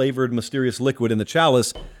Tennessee-flavored mysterious liquid in the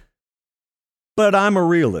chalice, But I'm a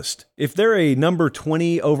realist. If they're a number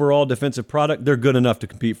 20 overall defensive product, they're good enough to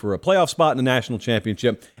compete for a playoff spot in a national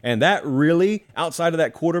championship. And that really, outside of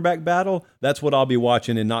that quarterback battle, that's what I'll be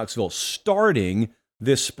watching in Knoxville starting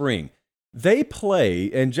this spring. They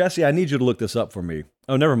play, and Jesse, I need you to look this up for me.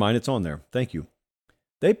 Oh, never mind. It's on there. Thank you.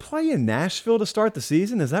 They play in Nashville to start the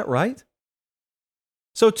season. Is that right?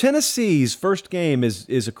 So Tennessee's first game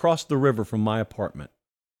is across the river from my apartment.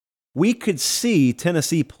 We could see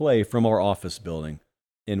Tennessee play from our office building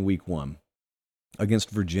in week 1 against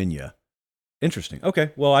Virginia. Interesting.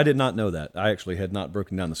 Okay, well, I did not know that. I actually had not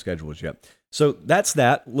broken down the schedules yet. So that's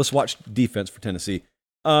that. Let's watch defense for Tennessee.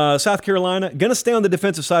 South Carolina, going to stay on the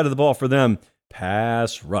defensive side of the ball for them.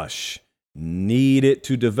 Pass rush. Need it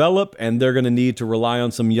to develop, and they're going to need to rely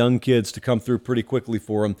on some young kids to come through pretty quickly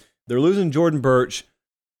for them. They're losing Jordan Birch,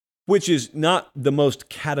 which is not the most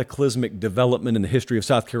cataclysmic development in the history of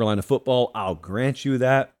South Carolina football. I'll grant you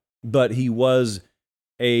that. But he was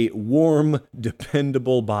a warm,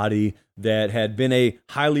 dependable body that had been a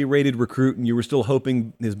highly rated recruit, and you were still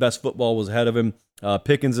hoping his best football was ahead of him.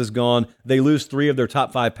 Pickens is gone. They lose 3 of their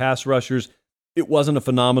top 5 pass rushers. It wasn't a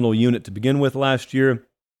phenomenal unit to begin with last year.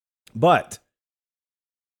 But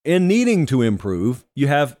in needing to improve, you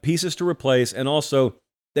have pieces to replace, and also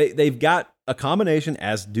they've got a combination,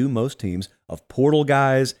 as do most teams, of portal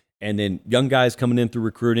guys and then young guys coming in through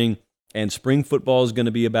recruiting. And spring football is going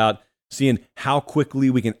to be about seeing how quickly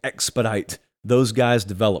we can expedite those guys'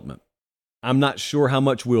 development. I'm not sure how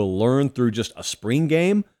much we'll learn through just a spring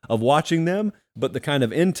game of watching them, but the kind of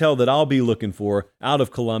intel that I'll be looking for out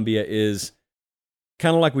of Columbia is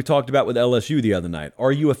kind of like we talked about with LSU the other night.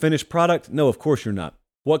 Are you a finished product? No, of course you're not.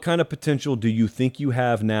 What kind of potential do you think you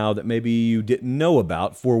have now that maybe you didn't know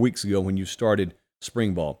about 4 weeks ago when you started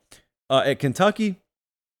spring ball? At Kentucky,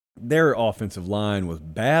 their offensive line was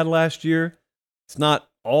bad last year. It's not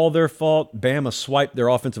all their fault. Bama swiped their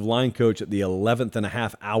offensive line coach at the 11th and a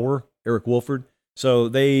half hour, Eric Wolford. So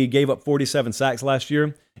they gave up 47 sacks last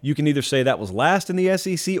year. You can either say that was last in the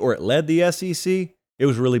SEC or it led the SEC. It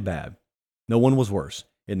was really bad. No one was worse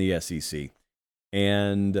in the SEC.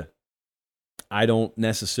 And I don't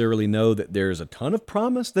necessarily know that there's a ton of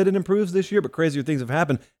promise that it improves this year, but crazier things have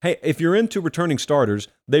happened. Hey, if you're into returning starters,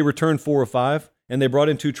 they returned 4 or 5, and they brought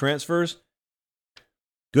in 2 transfers.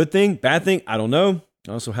 Good thing, bad thing, I don't know.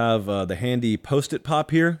 I also have the handy Post-it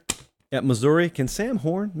pop here at Missouri. Can Sam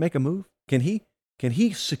Horn make a move? Can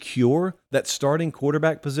he secure that starting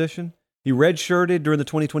quarterback position? He redshirted during the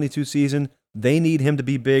 2022 season. They need him to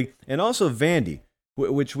be big. And also Vandy,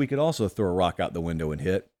 which we could also throw a rock out the window and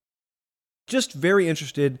hit. Just very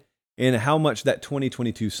interested in how much that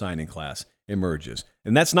 2022 signing class emerges.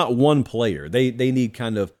 And that's not one player. They need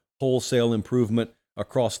kind of wholesale improvement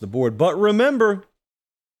across the board. But remember,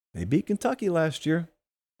 they beat Kentucky last year.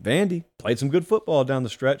 Vandy played some good football down the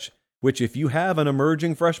stretch, which if you have an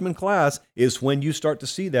emerging freshman class is when you start to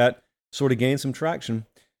see that sort of gain some traction.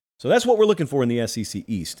 So that's what we're looking for in the SEC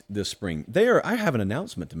East this spring. I have an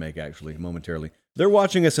announcement to make, actually, momentarily. They're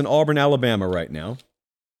watching us in Auburn, Alabama right now.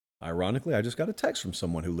 Ironically, I just got a text from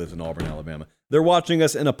someone who lives in Auburn, Alabama. They're watching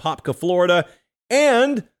us in Apopka, Florida,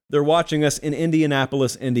 and they're watching us in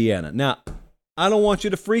Indianapolis, Indiana. Now, I don't want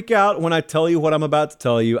you to freak out when I tell you what I'm about to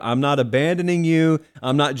tell you. I'm not abandoning you.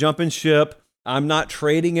 I'm not jumping ship. I'm not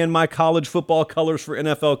trading in my college football colors for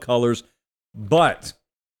NFL colors, but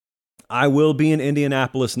I will be in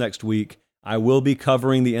Indianapolis next week. I will be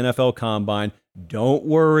covering the NFL Combine. Don't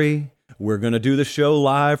worry. We're going to do the show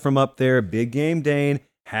live from up there. Big Game Dane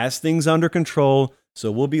has things under control. So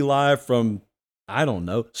we'll be live from, I don't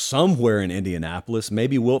know, somewhere in Indianapolis.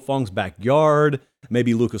 Maybe Wiltfong's backyard,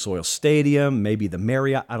 maybe Lucas Oil Stadium, maybe the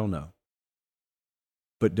Marriott. I don't know.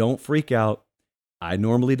 But don't freak out. I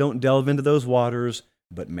normally don't delve into those waters,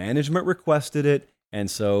 but management requested it. And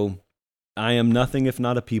so I am nothing if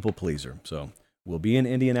not a people pleaser. So we'll be in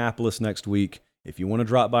Indianapolis next week. If you want to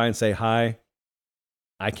drop by and say hi,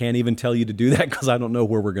 I can't even tell you to do that because I don't know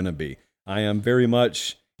where we're going to be. I am very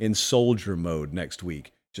much in soldier mode next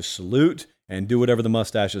week. Just salute and do whatever the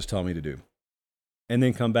mustaches tell me to do. And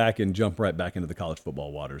then come back and jump right back into the college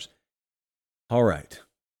football waters. All right.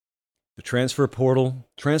 The transfer portal.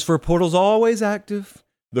 Transfer portal's always active.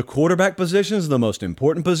 The quarterback position is the most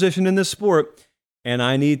important position in this sport. And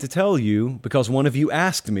I need to tell you, because one of you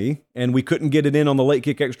asked me, and we couldn't get it in on the Late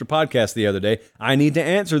Kick Extra podcast the other day, I need to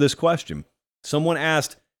answer this question. Someone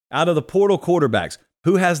asked, out of the portal quarterbacks,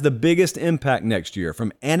 who has the biggest impact next year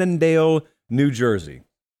from Annandale, New Jersey?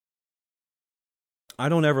 I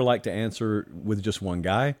don't ever like to answer with just one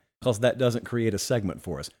guy because that doesn't create a segment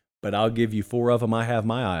for us. But I'll give you 4 of them I have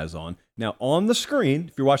my eyes on. Now, on the screen,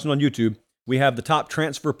 if you're watching on YouTube, we have the top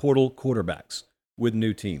transfer portal quarterbacks. with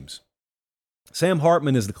new teams. Sam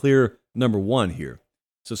Hartman is the clear number one here.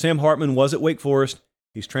 So Sam Hartman was at Wake Forest.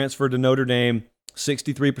 He's transferred to Notre Dame,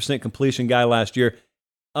 63% completion guy last year.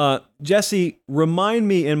 Jesse, remind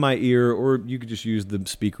me in my ear, or you could just use the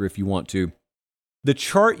speaker if you want to, the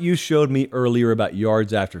chart you showed me earlier about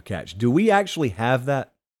yards after catch. Do we actually have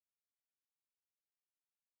that?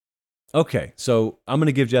 Okay, so I'm going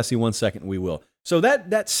to give Jesse 1 second, and we will. So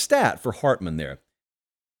that stat for Hartman there,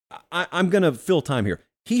 I'm going to fill time here.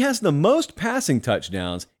 He has the most passing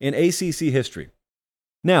touchdowns in ACC history.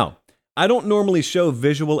 Now, I don't normally show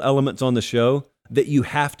visual elements on the show that you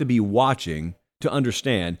have to be watching to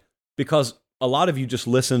understand, because a lot of you just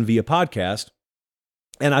listen via podcast,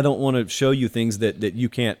 and I don't want to show you things that you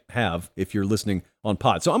can't have if you're listening on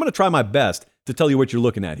pod. So I'm going to try my best to tell you what you're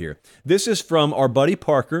looking at here. This is from our buddy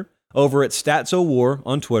Parker over at Stats-O-War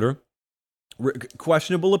on Twitter.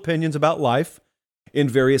 Questionable opinions about life in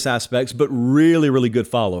various aspects, but really, really good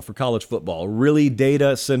follow for college football. Really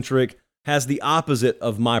data-centric, has the opposite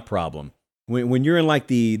of my problem. When you're in like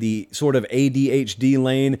the sort of ADHD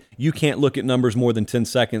lane, you can't look at numbers more than 10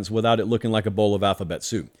 seconds without it looking like a bowl of alphabet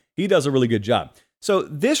soup. He does a really good job. So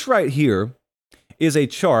this right here is a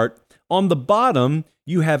chart. On the bottom,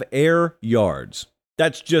 you have air yards.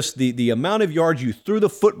 That's just the amount of yards you threw the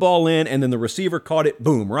football in, and then the receiver caught it,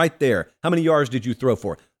 boom, right there. How many yards did you throw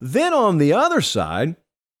for? Then on the other side,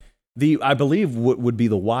 I believe what would be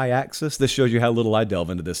the y-axis. This shows you how little I delve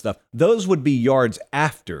into this stuff. Those would be yards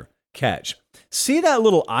after catch. See that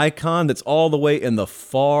little icon that's all the way in the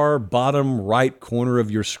far bottom right corner of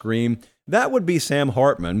your screen? That would be Sam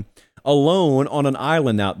Hartman alone on an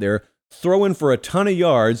island out there throwing for a ton of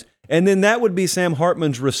yards, and then that would be Sam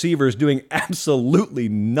Hartman's receivers doing absolutely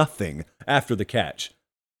nothing after the catch.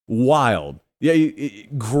 Wild. Yeah,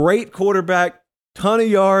 great quarterback, ton of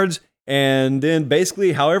yards, and then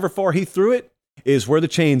basically however far he threw it is where the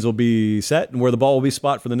chains will be set and where the ball will be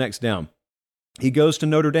spot for the next down. He goes to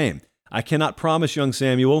Notre Dame. I cannot promise young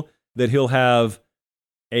Samuel that he'll have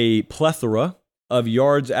a plethora of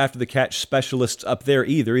yards after the catch specialists up there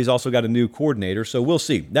either. He's also got a new coordinator, so we'll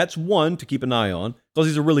see. That's one to keep an eye on because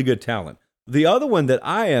he's a really good talent. The other one that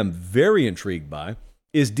I am very intrigued by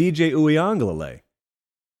is DJ Uiagalelei,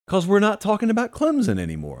 because we're not talking about Clemson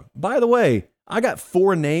anymore. By the way, I got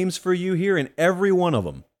 4 names for you here, and every one of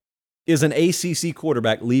them is an ACC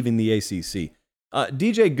quarterback leaving the ACC.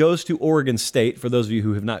 DJ goes to Oregon State, for those of you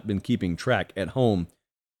who have not been keeping track at home.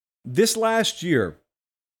 This last year,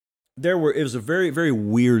 it was a very, very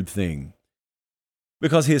weird thing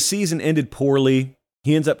because his season ended poorly.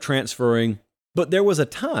 He ends up transferring, but there was a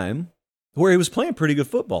time where he was playing pretty good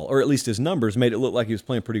football, or at least his numbers made it look like he was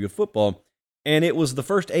playing pretty good football, and it was the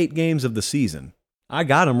first 8 games of the season. I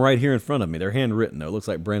got them right here in front of me. They're handwritten, though. It looks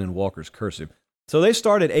like Brandon Walker's cursive. So they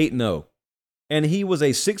started 8-0. And he was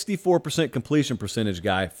a 64% completion percentage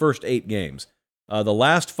guy first 8 games. The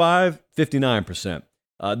last 5, 59%.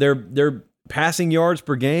 Their passing yards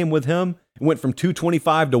per game with him went from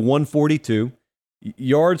 225 to 142.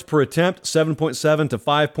 Yards per attempt, 7.7 to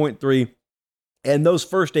 5.3. And those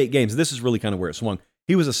first 8 games, this is really kind of where it swung.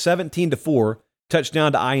 He was a 17-4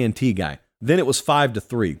 touchdown to INT guy. Then it was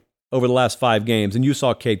 5-3 over the last 5 games. And you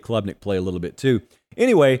saw Cade Klubnik play a little bit too.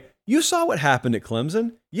 Anyway, you saw what happened at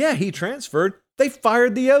Clemson. Yeah, he transferred. They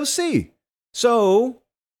fired the OC. So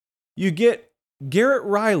you get Garrett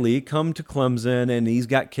Riley come to Clemson, and he's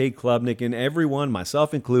got Cade Klubnik, and everyone,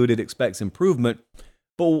 myself included, expects improvement.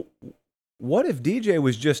 But what if DJ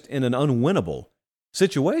was just in an unwinnable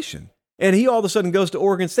situation? And he all of a sudden goes to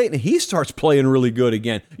Oregon State, and he starts playing really good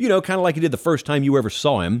again. You know, kind of like he did the first time you ever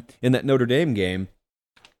saw him in that Notre Dame game.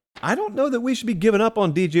 I don't know that we should be giving up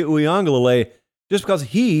on DJ Uiagalelei just because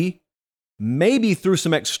he, maybe through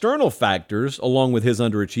some external factors, along with his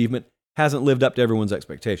underachievement, hasn't lived up to everyone's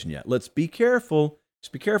expectation yet. Let's be careful.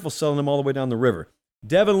 Just be careful selling him all the way down the river.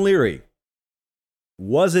 Devin Leary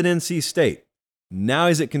was at NC State. Now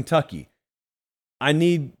he's at Kentucky. I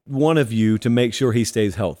need one of you to make sure he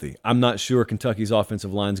stays healthy. I'm not sure Kentucky's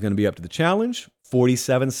offensive line is going to be up to the challenge.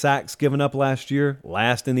 47 sacks given up last year,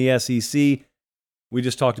 last in the SEC. We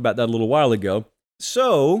just talked about that a little while ago.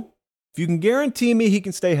 So, if you can guarantee me he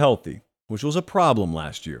can stay healthy, which was a problem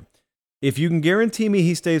last year, if you can guarantee me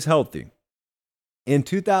he stays healthy, in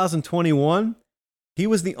 2021, he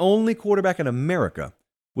was the only quarterback in America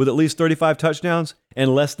with at least 35 touchdowns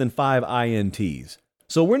and less than 5 INTs.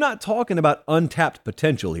 So we're not talking about untapped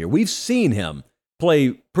potential here. We've seen him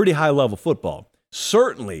play pretty high-level football.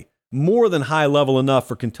 Certainly more than high level enough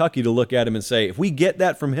for Kentucky to look at him and say, if we get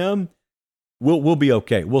that from him, we'll be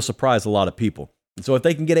okay. We'll surprise a lot of people. And so if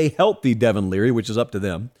they can get a healthy Devin Leary, which is up to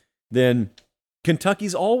them, then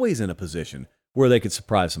Kentucky's always in a position where they could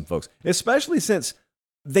surprise some folks, especially since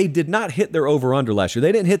they did not hit their over-under last year.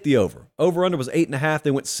 They didn't hit the over. Over-under was 8.5.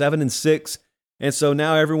 They went 7-6. And so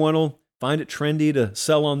now everyone will find it trendy to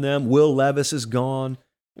sell on them. Will Levis is gone.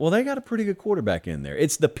 Well, they got a pretty good quarterback in there.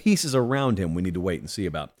 It's the pieces around him we need to wait and see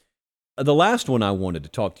about. The last one I wanted to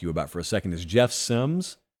talk to you about for a second is Jeff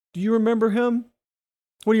Sims. Do you remember him?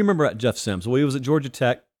 What do you remember about Jeff Sims? Well, he was at Georgia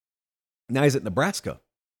Tech. Now he's at Nebraska.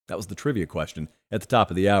 That was the trivia question at the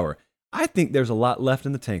top of the hour. I think there's a lot left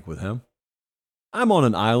in the tank with him. I'm on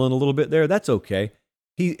an island a little bit there. That's okay.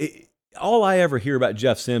 All I ever hear about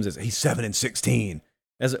Jeff Sims is he's 7-16.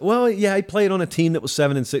 Well, yeah, he played on a team that was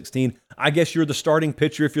 7-16. I guess you're the starting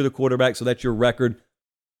pitcher if you're the quarterback, so that's your record.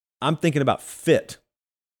 I'm thinking about fit.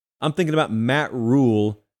 I'm thinking about Matt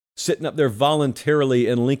Rule sitting up there voluntarily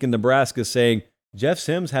in Lincoln, Nebraska saying, Jeff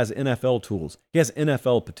Sims has NFL tools. He has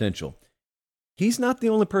NFL potential. He's not the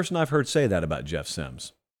only person I've heard say that about Jeff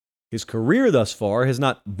Sims. His career thus far has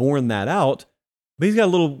not borne that out, but he's got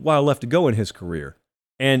a little while left to go in his career.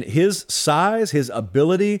 And his size, his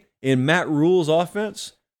ability in Matt Rule's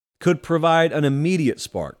offense could provide an immediate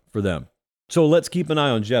spark for them. So let's keep an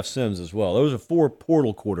eye on Jeff Sims as well. Those are 4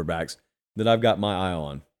 portal quarterbacks that I've got my eye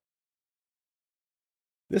on.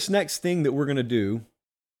 This next thing that we're going to do,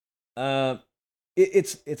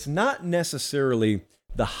 it's not necessarily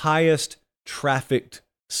the highest trafficked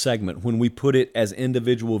segment when we put it as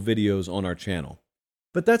individual videos on our channel.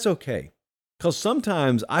 But that's okay, because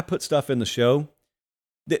sometimes I put stuff in the show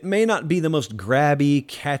that may not be the most grabby,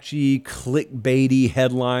 catchy, clickbaity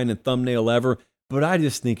headline and thumbnail ever, but I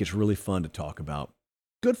just think it's really fun to talk about.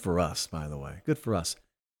 Good for us, by the way. Good for us.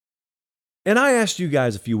 And I asked you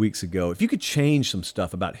guys a few weeks ago if you could change some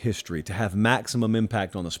stuff about history to have maximum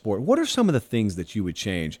impact on the sport. What are some of the things that you would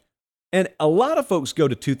change? And a lot of folks go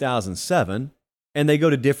to 2007 and they go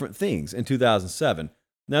to different things in 2007.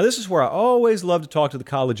 Now, this is where I always love to talk to the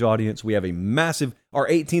college audience. We have a massive, our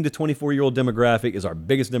 18 to 24-year-old demographic is our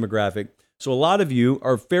biggest demographic. So a lot of you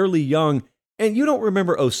are fairly young and you don't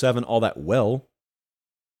remember 07 all that well.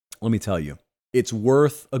 Let me tell you, it's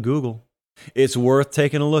worth a Google. It's worth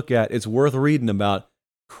taking a look at. It's worth reading about.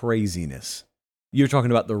 Craziness. You're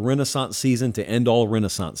talking about the Renaissance season to end all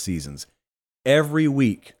Renaissance seasons. Every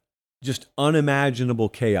week, just unimaginable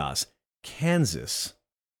chaos. Kansas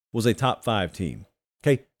was a top 5 team.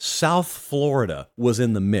 Okay, South Florida was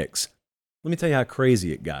in the mix. Let me tell you how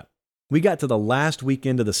crazy it got. We got to the last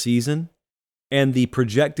weekend of the season, and the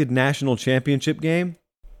projected national championship game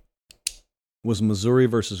was Missouri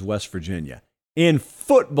versus West Virginia. In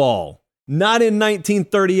football, not in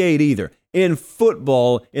 1938 either. In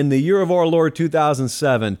football, in the year of our Lord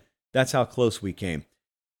 2007, that's how close we came.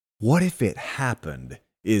 What if it happened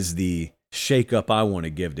is the shakeup I want to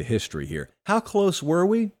give to history here. How close were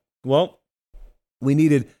we? Well, we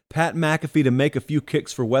needed Pat McAfee to make a few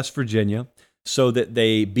kicks for West Virginia so that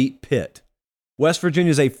they beat Pitt. West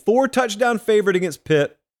Virginia is a 4-touchdown favorite against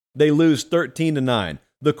Pitt. They lose 13-9.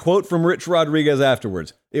 The quote from Rich Rodriguez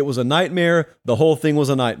afterwards, it was a nightmare. The whole thing was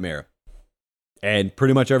a nightmare. And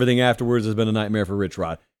pretty much everything afterwards has been a nightmare for Rich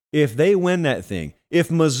Rod. If they win that thing,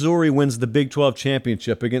 if Missouri wins the Big 12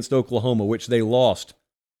 championship against Oklahoma, which they lost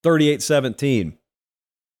 38-17,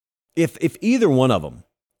 if either one of them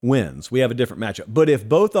wins, we have a different matchup. But if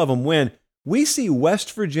both of them win, we see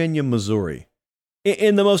West Virginia, Missouri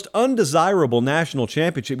in the most undesirable national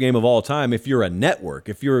championship game of all time. If you're a network,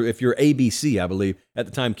 if you're ABC, I believe at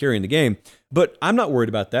the time carrying the game. But I'm not worried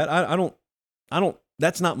about that. I don't.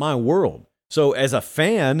 That's not my world. So as a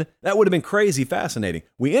fan, that would have been crazy fascinating.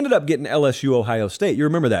 We ended up getting LSU, Ohio State. You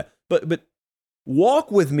remember that. But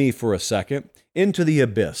walk with me for a second into the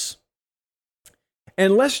abyss.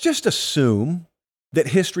 And let's just assume that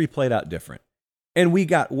history played out different. And we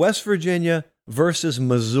got West Virginia versus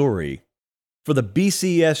Missouri for the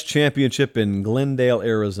BCS championship in Glendale,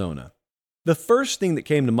 Arizona. The first thing that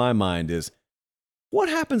came to my mind is, what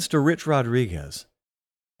happens to Rich Rodriguez?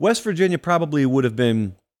 West Virginia probably would have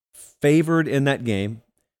been favored in that game.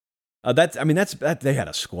 They had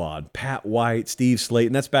a squad. Pat White, Steve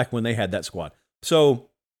Slayton. That's back when they had that squad. So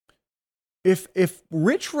if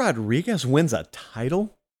Rich Rodriguez wins a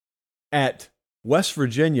title at West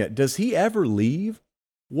Virginia, does he ever leave?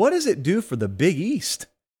 What does it do for the Big East?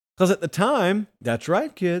 Because at the time, that's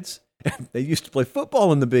right, kids, they used to play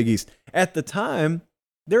football in the Big East. At the time,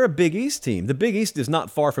 they're a Big East team. The Big East is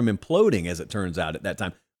not far from imploding, as it turns out, at that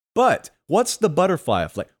time. But what's the butterfly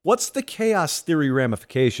effect? What's the chaos theory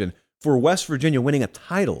ramification for West Virginia winning a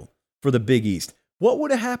title for the Big East? What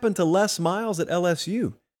would have happened to Les Miles at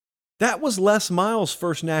LSU? That was Les Miles'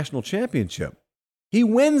 first national championship. He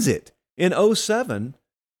wins it in 07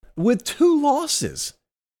 with 2 losses.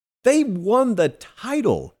 They won the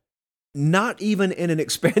title, not even in an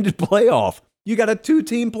expanded playoff. You got a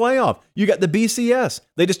 2-team playoff. You got the BCS.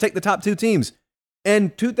 They just take the top 2 teams.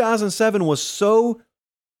 And 2007 was so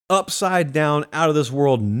upside down, out of this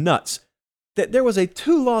world nuts that there was a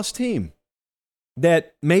 2-loss team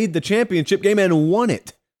that made the championship game and won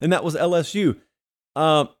it. And that was LSU.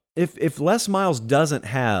 If Les Miles doesn't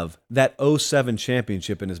have that 07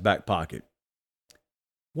 championship in his back pocket,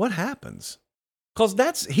 what happens?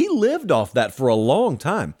 Because he lived off that for a long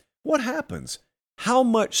time. What happens? How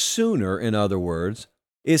much sooner, in other words,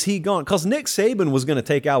 is he gone? Because Nick Saban was going to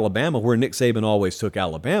take Alabama where Nick Saban always took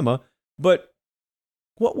Alabama. But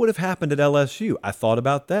what would have happened at LSU? I thought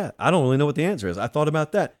about that. I don't really know what the answer is. I thought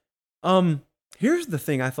about that. Here's the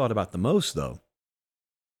thing I thought about the most, though.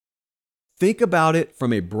 Think about it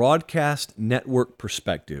from a broadcast network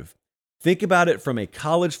perspective. Think about it from a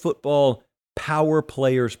college football power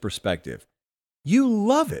player's perspective. You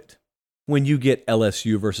love it when you get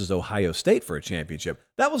LSU versus Ohio State for a championship.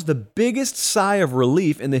 That was the biggest sigh of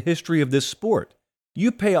relief in the history of this sport.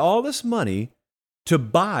 You pay all this money to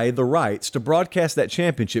buy the rights to broadcast that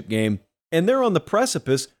championship game, and they're on the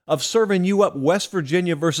precipice of serving you up West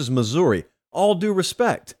Virginia versus Missouri. All due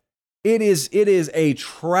respect. It is a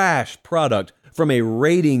trash product from a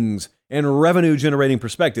ratings and revenue generating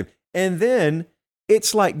perspective. And then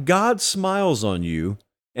it's like God smiles on you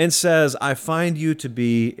and says, I find you to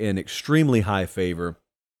be in extremely high favor.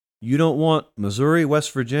 You don't want Missouri,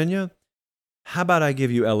 West Virginia? How about I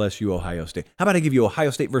give you LSU, Ohio State? How about I give you Ohio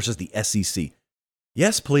State versus the SEC?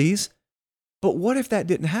 Yes, please. But what if that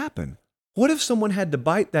didn't happen? What if someone had to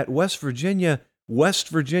bite that West Virginia,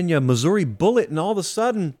 Missouri bullet, and all of a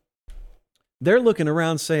sudden they're looking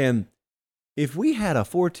around saying, if we had a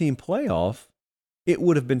 4-team playoff, it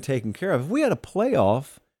would have been taken care of. If we had a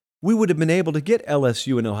playoff, we would have been able to get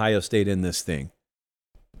LSU and Ohio State in this thing.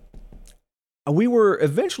 We were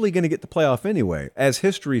eventually going to get the playoff anyway. As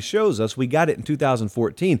history shows us, we got it in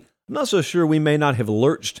 2014. I'm not so sure we may not have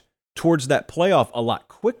lurched towards that playoff a lot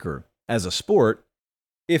quicker as a sport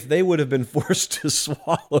if they would have been forced to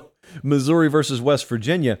swallow Missouri versus West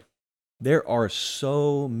Virginia. There are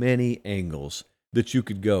so many angles that you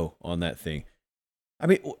could go on that thing. I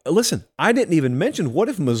mean, listen, I didn't even mention, what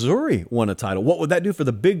if Missouri won a title? What would that do for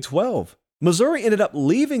the Big 12? Missouri ended up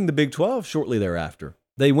leaving the Big 12 shortly thereafter.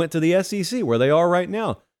 They went to the SEC, where they are right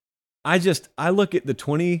now. I look at the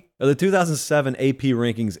 2007 AP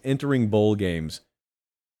rankings entering bowl games,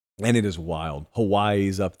 and it is wild.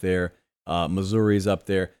 Hawaii's up there. Missouri's up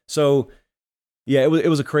there. So, yeah, it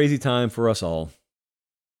was a crazy time for us all.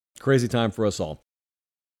 Crazy time for us all.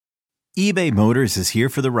 eBay Motors is here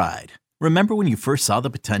for the ride. Remember when you first saw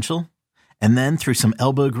the potential? And then through some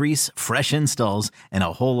elbow grease, fresh installs, and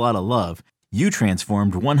a whole lot of love, you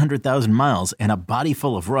transformed 100,000 miles and a body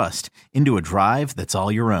full of rust into a drive that's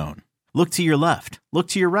all your own. Look to your left. Look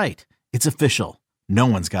to your right. It's official. No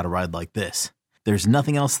one's got a ride like this. There's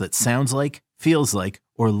nothing else that sounds like, feels like,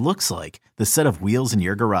 or looks like the set of wheels in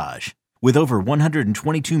your garage. With over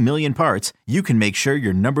 122 million parts, you can make sure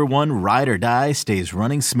your number one ride or die stays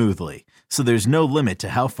running smoothly, so there's no limit to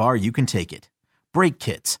how far you can take it. Brake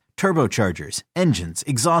kits, turbochargers, engines,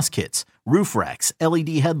 exhaust kits, roof racks, LED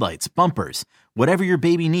headlights, bumpers, whatever your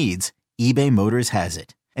baby needs, eBay Motors has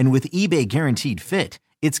it. And with eBay Guaranteed Fit,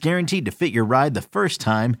 it's guaranteed to fit your ride the first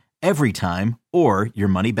time, every time, or your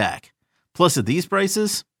money back. Plus at these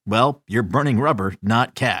prices, well, you're burning rubber,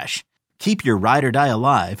 not cash. Keep your ride or die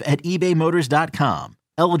alive at ebaymotors.com.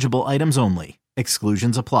 Eligible items only.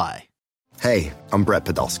 Exclusions apply. Hey, I'm Brett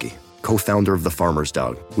Podolsky, co-founder of The Farmer's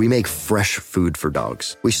Dog. We make fresh food for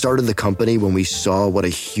dogs. We started the company when we saw what a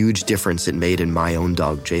huge difference it made in my own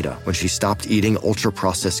dog, Jada, when she stopped eating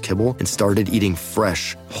ultra-processed kibble and started eating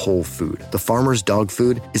fresh, whole food. The Farmer's Dog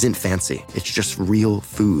food isn't fancy. It's just real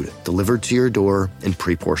food delivered to your door in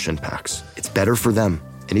pre-portioned packs. It's better for them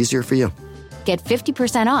and easier for you. Get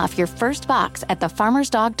 50% off your first box at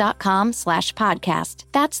thefarmersdog.com/podcast.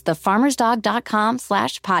 That's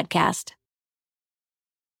thefarmersdog.com/podcast.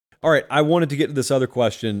 All right, I wanted to get to this other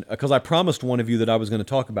question because I promised one of you that I was going to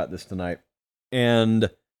talk about this tonight.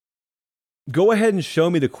 And go ahead and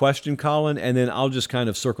show me the question, Colin, and then I'll just kind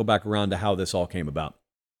of circle back around to how this all came about.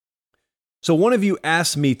 So one of you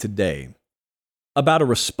asked me today about a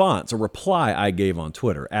reply I gave on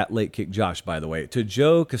Twitter, @LateKickJosh, by the way, to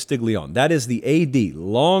Joe Castiglione. That is the AD,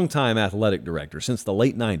 longtime athletic director since the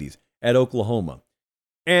late 90s at Oklahoma.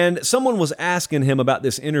 And someone was asking him about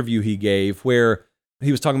this interview he gave where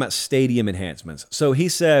he was talking about stadium enhancements. So he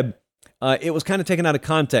said it was kind of taken out of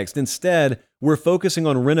context. Instead, we're focusing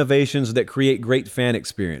on renovations that create great fan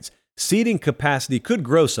experience. Seating capacity could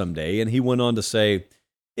grow someday. And he went on to say,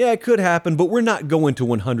 Yeah, it could happen, but we're not going to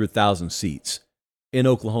 100,000 seats in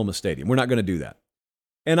Oklahoma Stadium. We're not going to do that.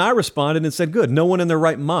 And I responded and said, good, no one in their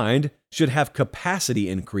right mind should have capacity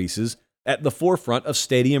increases at the forefront of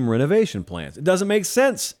stadium renovation plans. It doesn't make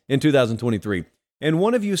sense in 2023. And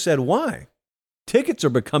one of you said, why? Tickets are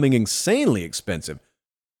becoming insanely expensive.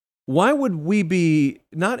 Why would we be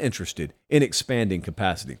not interested in expanding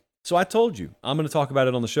capacity? So I told you, I'm going to talk about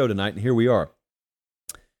it on the show tonight, and here we are.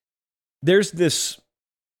 There's this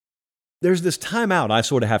timeout I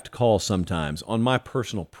sort of have to call sometimes on my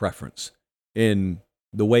personal preference in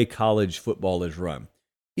the way college football is run.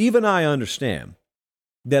 Even I understand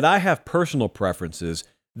that I have personal preferences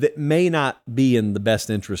that may not be in the best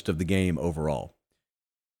interest of the game overall.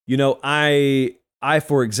 You know, I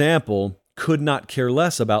for example, could not care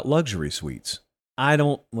less about luxury suites.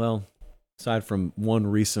 Aside from one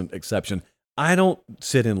recent exception, I don't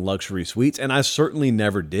sit in luxury suites, and I certainly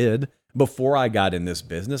never did before I got in this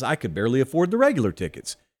business. I could barely afford the regular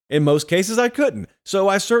tickets. In most cases, I couldn't. So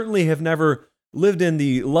I certainly have never lived in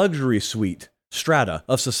the luxury suite strata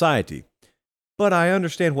of society. But I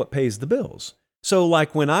understand what pays the bills. So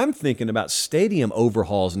like when I'm thinking about stadium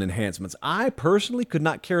overhauls and enhancements, I personally could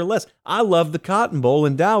not care less. I love the Cotton Bowl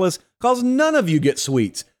in Dallas because none of you get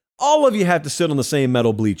suites. All of you have to sit on the same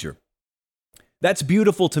metal bleacher. That's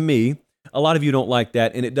beautiful to me. A lot of you don't like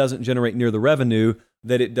that, and it doesn't generate near the revenue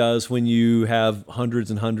that it does when you have hundreds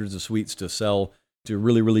and hundreds of suites to sell to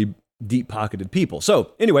really, really deep-pocketed people.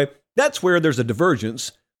 So anyway, that's where there's a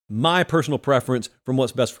divergence, my personal preference from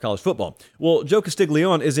what's best for college football. Well, Joe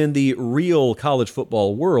Castiglione is in the real college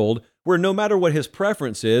football world where no matter what his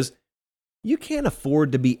preference is, you can't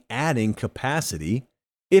afford to be adding capacity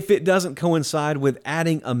if it doesn't coincide with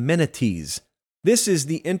adding amenities. This is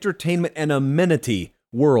the entertainment and amenity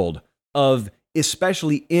world of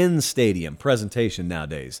especially in-stadium presentation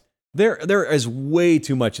nowadays. There is way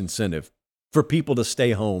too much incentive for people to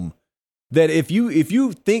stay home. That if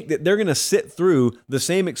you think that they're going to sit through the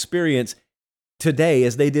same experience today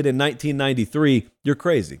as they did in 1993, you're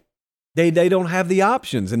crazy. They don't have the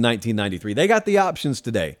options in 1993. They got the options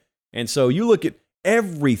today. And so you look at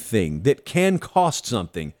everything that can cost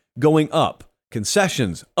something going up,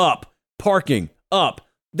 concessions up, parking up.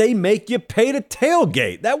 They make you pay to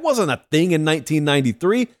tailgate. That wasn't a thing in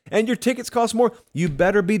 1993, and your tickets cost more. You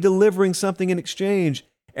better be delivering something in exchange.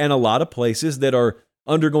 And a lot of places that are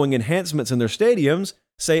undergoing enhancements in their stadiums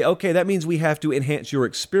say, okay, that means we have to enhance your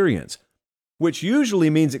experience, which usually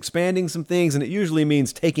means expanding some things, and it usually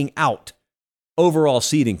means taking out overall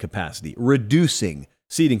seating capacity, reducing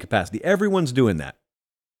seating capacity. Everyone's doing that.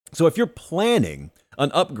 So if you're planning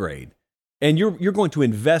an upgrade and you're going to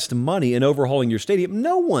invest money in overhauling your stadium,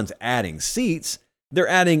 no one's adding seats. They're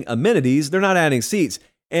adding amenities. They're not adding seats.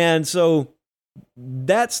 And so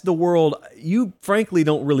that's the world you frankly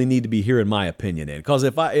don't really need to be hearing my opinion in. Because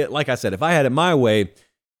like I said, if I had it my way,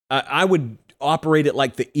 I would operate it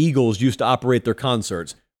like the Eagles used to operate their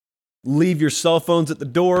concerts. Leave your cell phones at the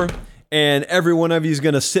door, and every one of you is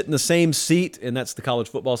going to sit in the same seat, and that's the college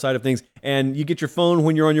football side of things, and you get your phone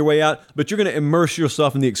when you're on your way out, but you're going to immerse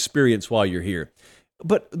yourself in the experience while you're here.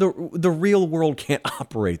 But the real world can't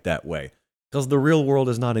operate that way, because the real world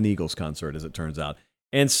is not an Eagles concert, as it turns out.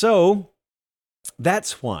 And so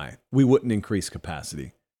that's why we wouldn't increase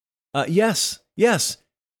capacity. Yes,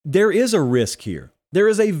 there is a risk here. There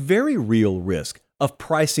is a very real risk of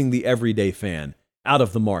pricing the everyday fan out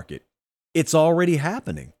of the market. It's already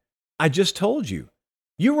happening. I just told you.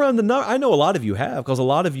 You run the number. I know a lot of you have, because a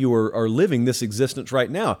lot of you are living this existence right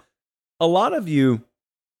now. A lot of you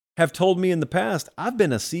have told me in the past, I've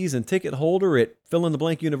been a season ticket holder at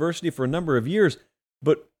fill-in-the-blank university for a number of years,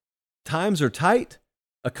 but times are tight,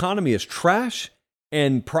 economy is trash,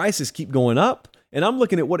 and prices keep going up, and I'm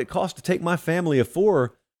looking at what it costs to take my family of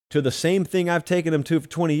four to the same thing I've taken them to for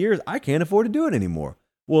 20 years. I can't afford to do it anymore.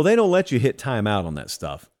 Well, they don't let you hit time out on that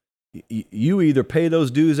stuff. You either pay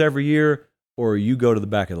those dues every year or you go to the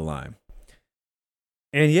back of the line.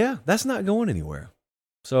 And yeah, that's not going anywhere.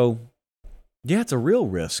 So yeah, it's a real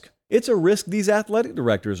risk. It's a risk these athletic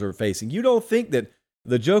directors are facing. You don't think that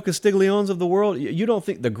the Joe Castigliones of the world, you don't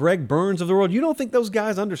think the Greg Burns of the world, you don't think those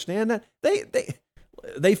guys understand that?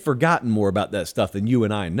 They've forgotten more about that stuff than you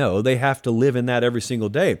and I know. They have to live in that every single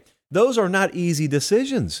day. Those are not easy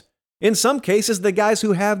decisions. In some cases, the guys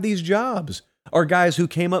who have these jobs are guys who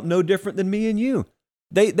came up no different than me and you.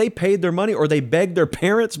 They paid their money, or they begged their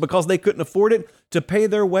parents because they couldn't afford it to pay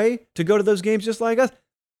their way to go to those games just like us.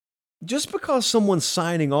 Just because someone's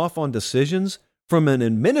signing off on decisions from an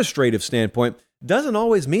administrative standpoint doesn't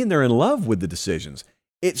always mean they're in love with the decisions.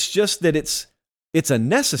 It's just that it's It's a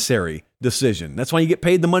necessary decision. That's why you get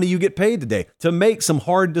paid the money you get paid today, to make some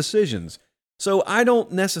hard decisions. So I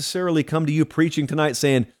don't necessarily come to you preaching tonight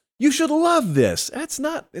saying, you should love this. It's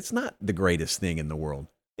not the greatest thing in the world.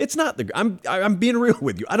 It's not I'm being real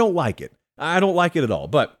with you. I don't like it. I don't like it at all,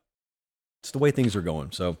 but it's the way things are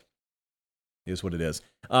going. So here's what it is.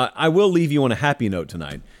 I will leave you on a happy note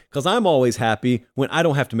tonight, because I'm always happy when I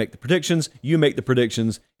don't have to make the predictions. You make the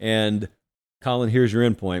predictions. And Colin, here's your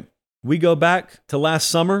endpoint. We go back to last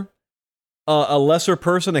summer. A lesser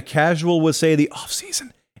person, a casual, would say the off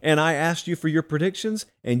season. And I asked you for your predictions,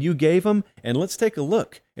 and you gave them. And let's take a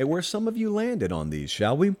look at where some of you landed on these,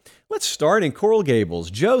 shall we? Let's start in Coral Gables.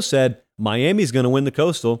 Joe said Miami's going to win the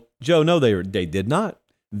Coastal. Joe, no, they did not.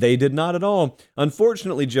 They did not at all.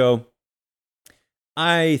 Unfortunately, Joe,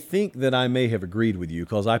 I think that I may have agreed with you,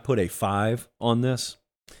 because I put a 5 on this.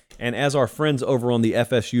 And as our friends over on the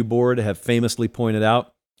FSU board have famously pointed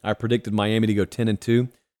out, I predicted Miami to go 10-2.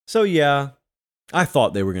 So yeah, I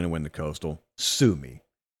thought they were going to win the Coastal. Sue me.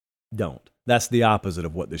 Don't. That's the opposite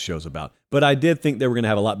of what this show's about. But I did think they were going to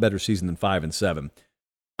have a lot better season than 5-7.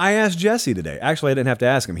 I asked Jesse today. Actually, I didn't have to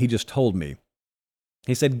ask him. He just told me.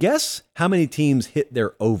 He said, guess how many teams hit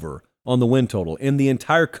their over on the win total in the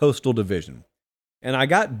entire Coastal Division. And I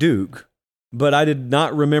got Duke, but I did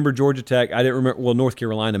not remember Georgia Tech. I didn't remember, well, North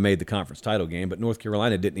Carolina made the conference title game, but North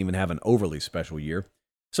Carolina didn't even have an overly special year.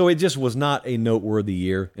 So it just was not a noteworthy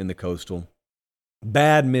year in the Coastal.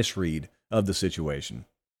 Bad misread of the situation.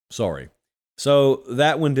 Sorry. So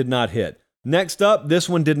that one did not hit. Next up, this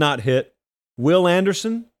one did not hit. Will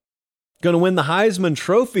Anderson, going to win the Heisman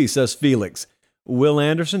Trophy, says Felix. Will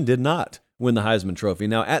Anderson did not win the Heisman Trophy.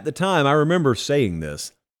 Now, at the time, I remember saying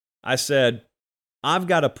this. I said, I've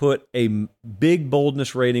got to put a big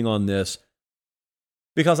boldness rating on this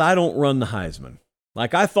because I don't run the Heisman.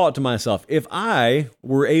 Like, I thought to myself, if I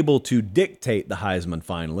were able to dictate the Heisman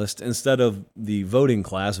finalists instead of the voting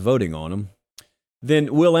class voting on them,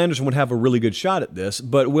 then Will Anderson would have a really good shot at this.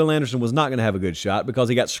 But Will Anderson was not going to have a good shot because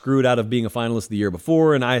he got screwed out of being a finalist the year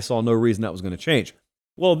before, and I saw no reason that was going to change.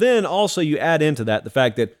 Well, then also you add into that the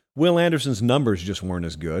fact that Will Anderson's numbers just weren't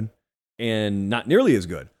as good, and not nearly as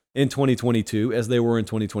good in 2022 as they were in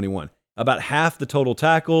 2021. About half the total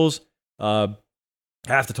tackles, half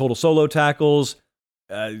the total solo tackles,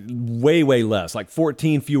 way less, like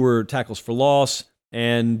 14 fewer tackles for loss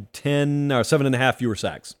and 10 or 7.5 fewer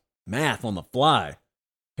sacks. Math on the fly.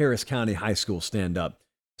 Harris County High School stand up.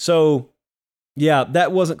 So, yeah,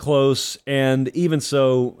 that wasn't close. And even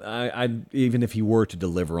so, even if he were to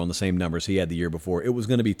deliver on the same numbers he had the year before, it was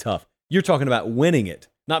going to be tough. You're talking about winning it,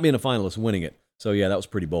 not being a finalist, winning it. So, yeah, that was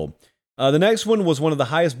pretty bold. The next one was one of the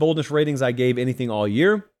highest boldness ratings I gave anything all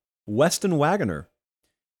year. Weston Wagoner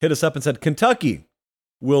hit us up and said, Kentucky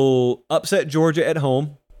will upset Georgia at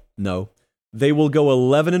home. No. They will go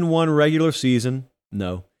 11-1 regular season.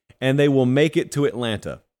 No. And they will make it to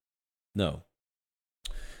Atlanta. No.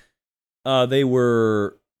 They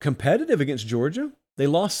were competitive against Georgia. They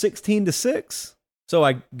lost 16-6. So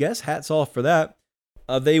I guess hats off for that.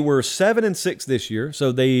 They were 7-6 this year.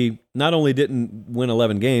 So they not only didn't win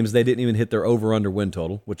 11 games, they didn't even hit their over-under win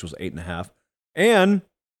total, which was 8.5. And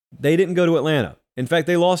they didn't go to Atlanta. In fact,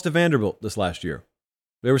 they lost to Vanderbilt this last year.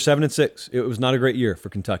 They were 7-6. It was not a great year for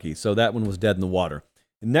Kentucky. So that one was dead in the water.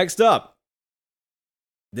 And next up,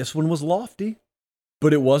 this one was lofty,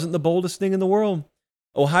 but it wasn't the boldest thing in the world.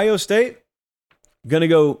 Ohio State, going to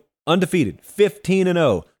go undefeated,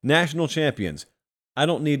 15-0, national champions. I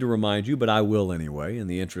don't need to remind you, but I will anyway, in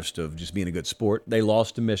the interest of just being a good sport. They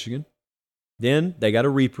lost to Michigan. Then they got a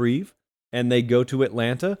reprieve, and they go to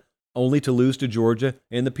Atlanta, only to lose to Georgia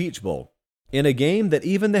in the Peach Bowl, in a game that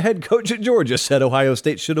even the head coach at Georgia said Ohio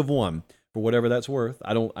State should have won, for whatever that's worth.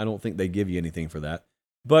 I don't think they give you anything for that.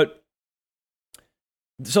 But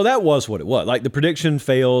so that was what it was. Like, the prediction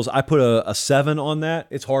fails. I put a 7 on that.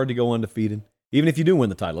 It's hard to go undefeated. Even if you do win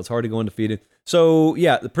the title, it's hard to go undefeated. So,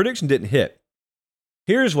 yeah, the prediction didn't hit.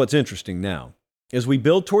 Here's what's interesting now. As we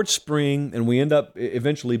build towards spring and we end up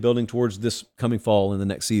eventually building towards this coming fall in the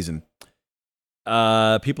next season,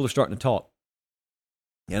 people are starting to talk.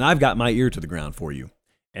 And I've got my ear to the ground for you.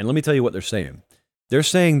 And let me tell you what they're saying. They're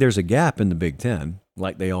saying there's a gap in the Big Ten,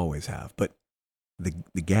 like they always have. But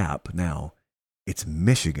the gap now, it's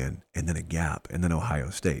Michigan, and then a gap, and then Ohio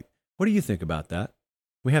State. What do you think about that?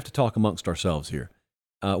 We have to talk amongst ourselves here.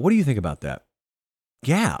 What do you think about that?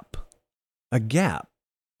 Gap. A gap.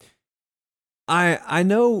 I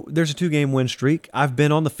know there's a 2-game win streak. I've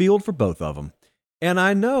been on the field for both of them. And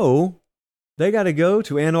I know they got to go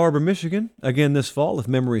to Ann Arbor, Michigan, again this fall, if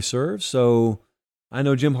memory serves. So I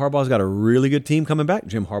know Jim Harbaugh's got a really good team coming back.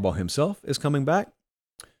 Jim Harbaugh himself is coming back.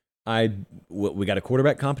 We got a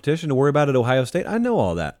quarterback competition to worry about at Ohio State. I know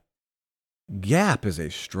all that. Gap is a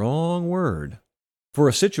strong word for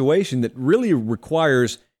a situation that really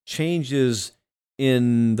requires changes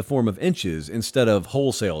in the form of inches instead of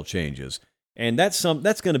wholesale changes. And that's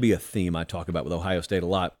going to be a theme I talk about with Ohio State a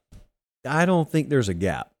lot. I don't think there's a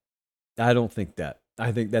gap. I don't think that.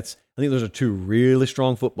 I think those are two really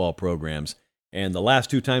strong football programs. And the last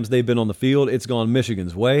 2 times they've been on the field, it's gone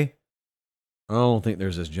Michigan's way. I don't think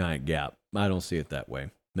there's this giant gap. I don't see it that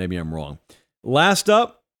way. Maybe I'm wrong. Last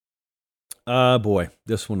up,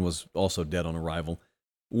 this one was also dead on arrival.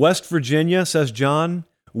 West Virginia, says John,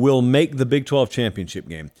 will make the Big 12 championship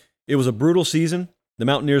game. It was a brutal season. The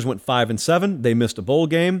Mountaineers went 5-7. They missed a bowl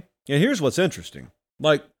game. And here's what's interesting.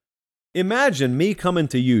 Imagine me coming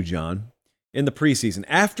to you, John, in the preseason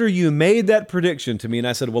after you made that prediction to me, and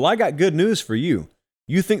I said, well, I got good news for you.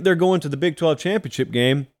 You think they're going to the Big 12 championship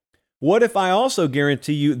game. What if I also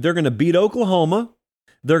guarantee you they're going to beat Oklahoma,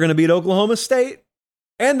 they're going to beat Oklahoma State,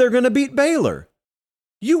 and they're going to beat Baylor?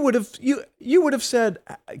 You would have said,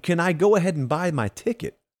 can I go ahead and buy my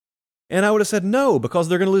ticket? And I would have said no, because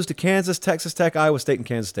they're going to lose to Kansas, Texas Tech, Iowa State, and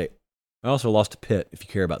Kansas State. I also lost to Pitt, if you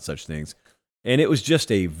care about such things. And it was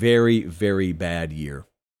just a very, very bad year.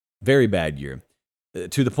 Very bad year.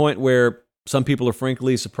 To the point where some people are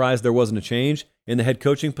frankly surprised there wasn't a change in the head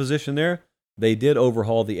coaching position there. They did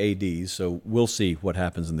overhaul the ADs, so we'll see what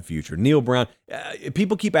happens in the future. Neil Brown,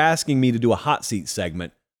 people keep asking me to do a hot seat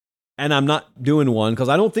segment, and I'm not doing one because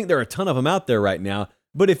I don't think there are a ton of them out there right now.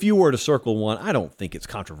 But if you were to circle one, I don't think it's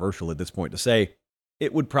controversial at this point to say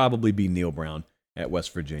it would probably be Neil Brown at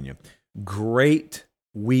West Virginia. Great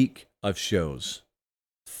week of shows.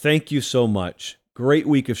 Thank you so much. Great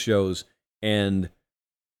week of shows. And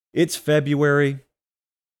it's February.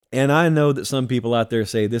 And I know that some people out there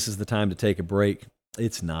say this is the time to take a break.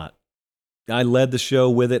 It's not. I led the show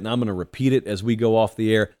with it, and I'm going to repeat it as we go off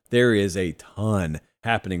the air. There is a ton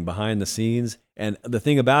happening behind the scenes. And the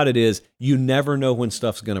thing about it is you never know when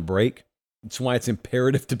stuff's going to break. That's why it's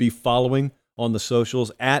imperative to be following on the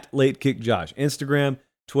socials at Late Kick Josh. Instagram,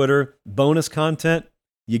 Twitter, bonus content.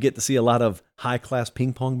 You get to see a lot of high-class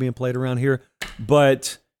ping pong being played around here.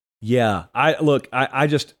 But, yeah, I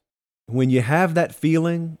just, when you have that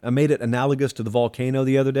feeling, I made it analogous to the volcano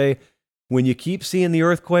the other day. When you keep seeing the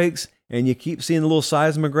earthquakes and you keep seeing the little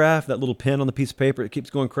seismograph, that little pin on the piece of paper, it keeps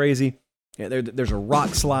going crazy. Yeah, there's a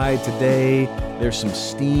rock slide today. There's some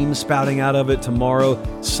steam spouting out of it tomorrow.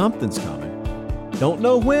 Something's coming. Don't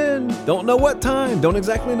know when, don't know what time, don't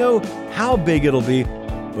exactly know how big it'll be,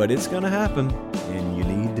 but it's going to happen, and you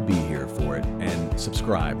need to be here for it. And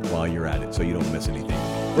subscribe while you're at it so you don't miss anything.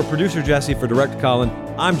 For producer Jesse, for director Colin,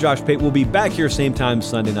 I'm Josh Pate. We'll be back here same time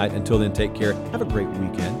Sunday night. Until then, take care. Have a great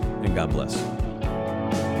weekend, and God bless.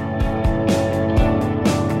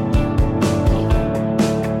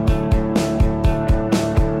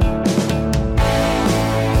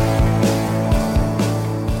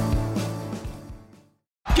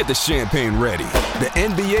 Get the champagne ready. The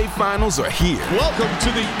NBA Finals are here. Welcome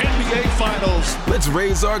to the NBA Finals. Let's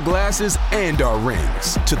raise our glasses and our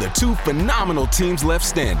rings to the 2 phenomenal teams left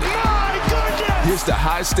standing. My goodness! Here's to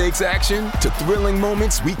high-stakes action, to thrilling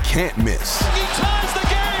moments we can't miss. He ties the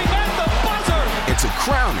game at the buzzer! And to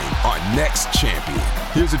crowning our next champion.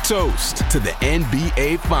 Here's a toast to the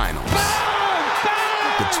NBA Finals.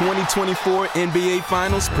 The 2024 NBA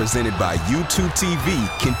Finals, presented by YouTube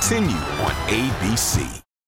TV, continue on ABC.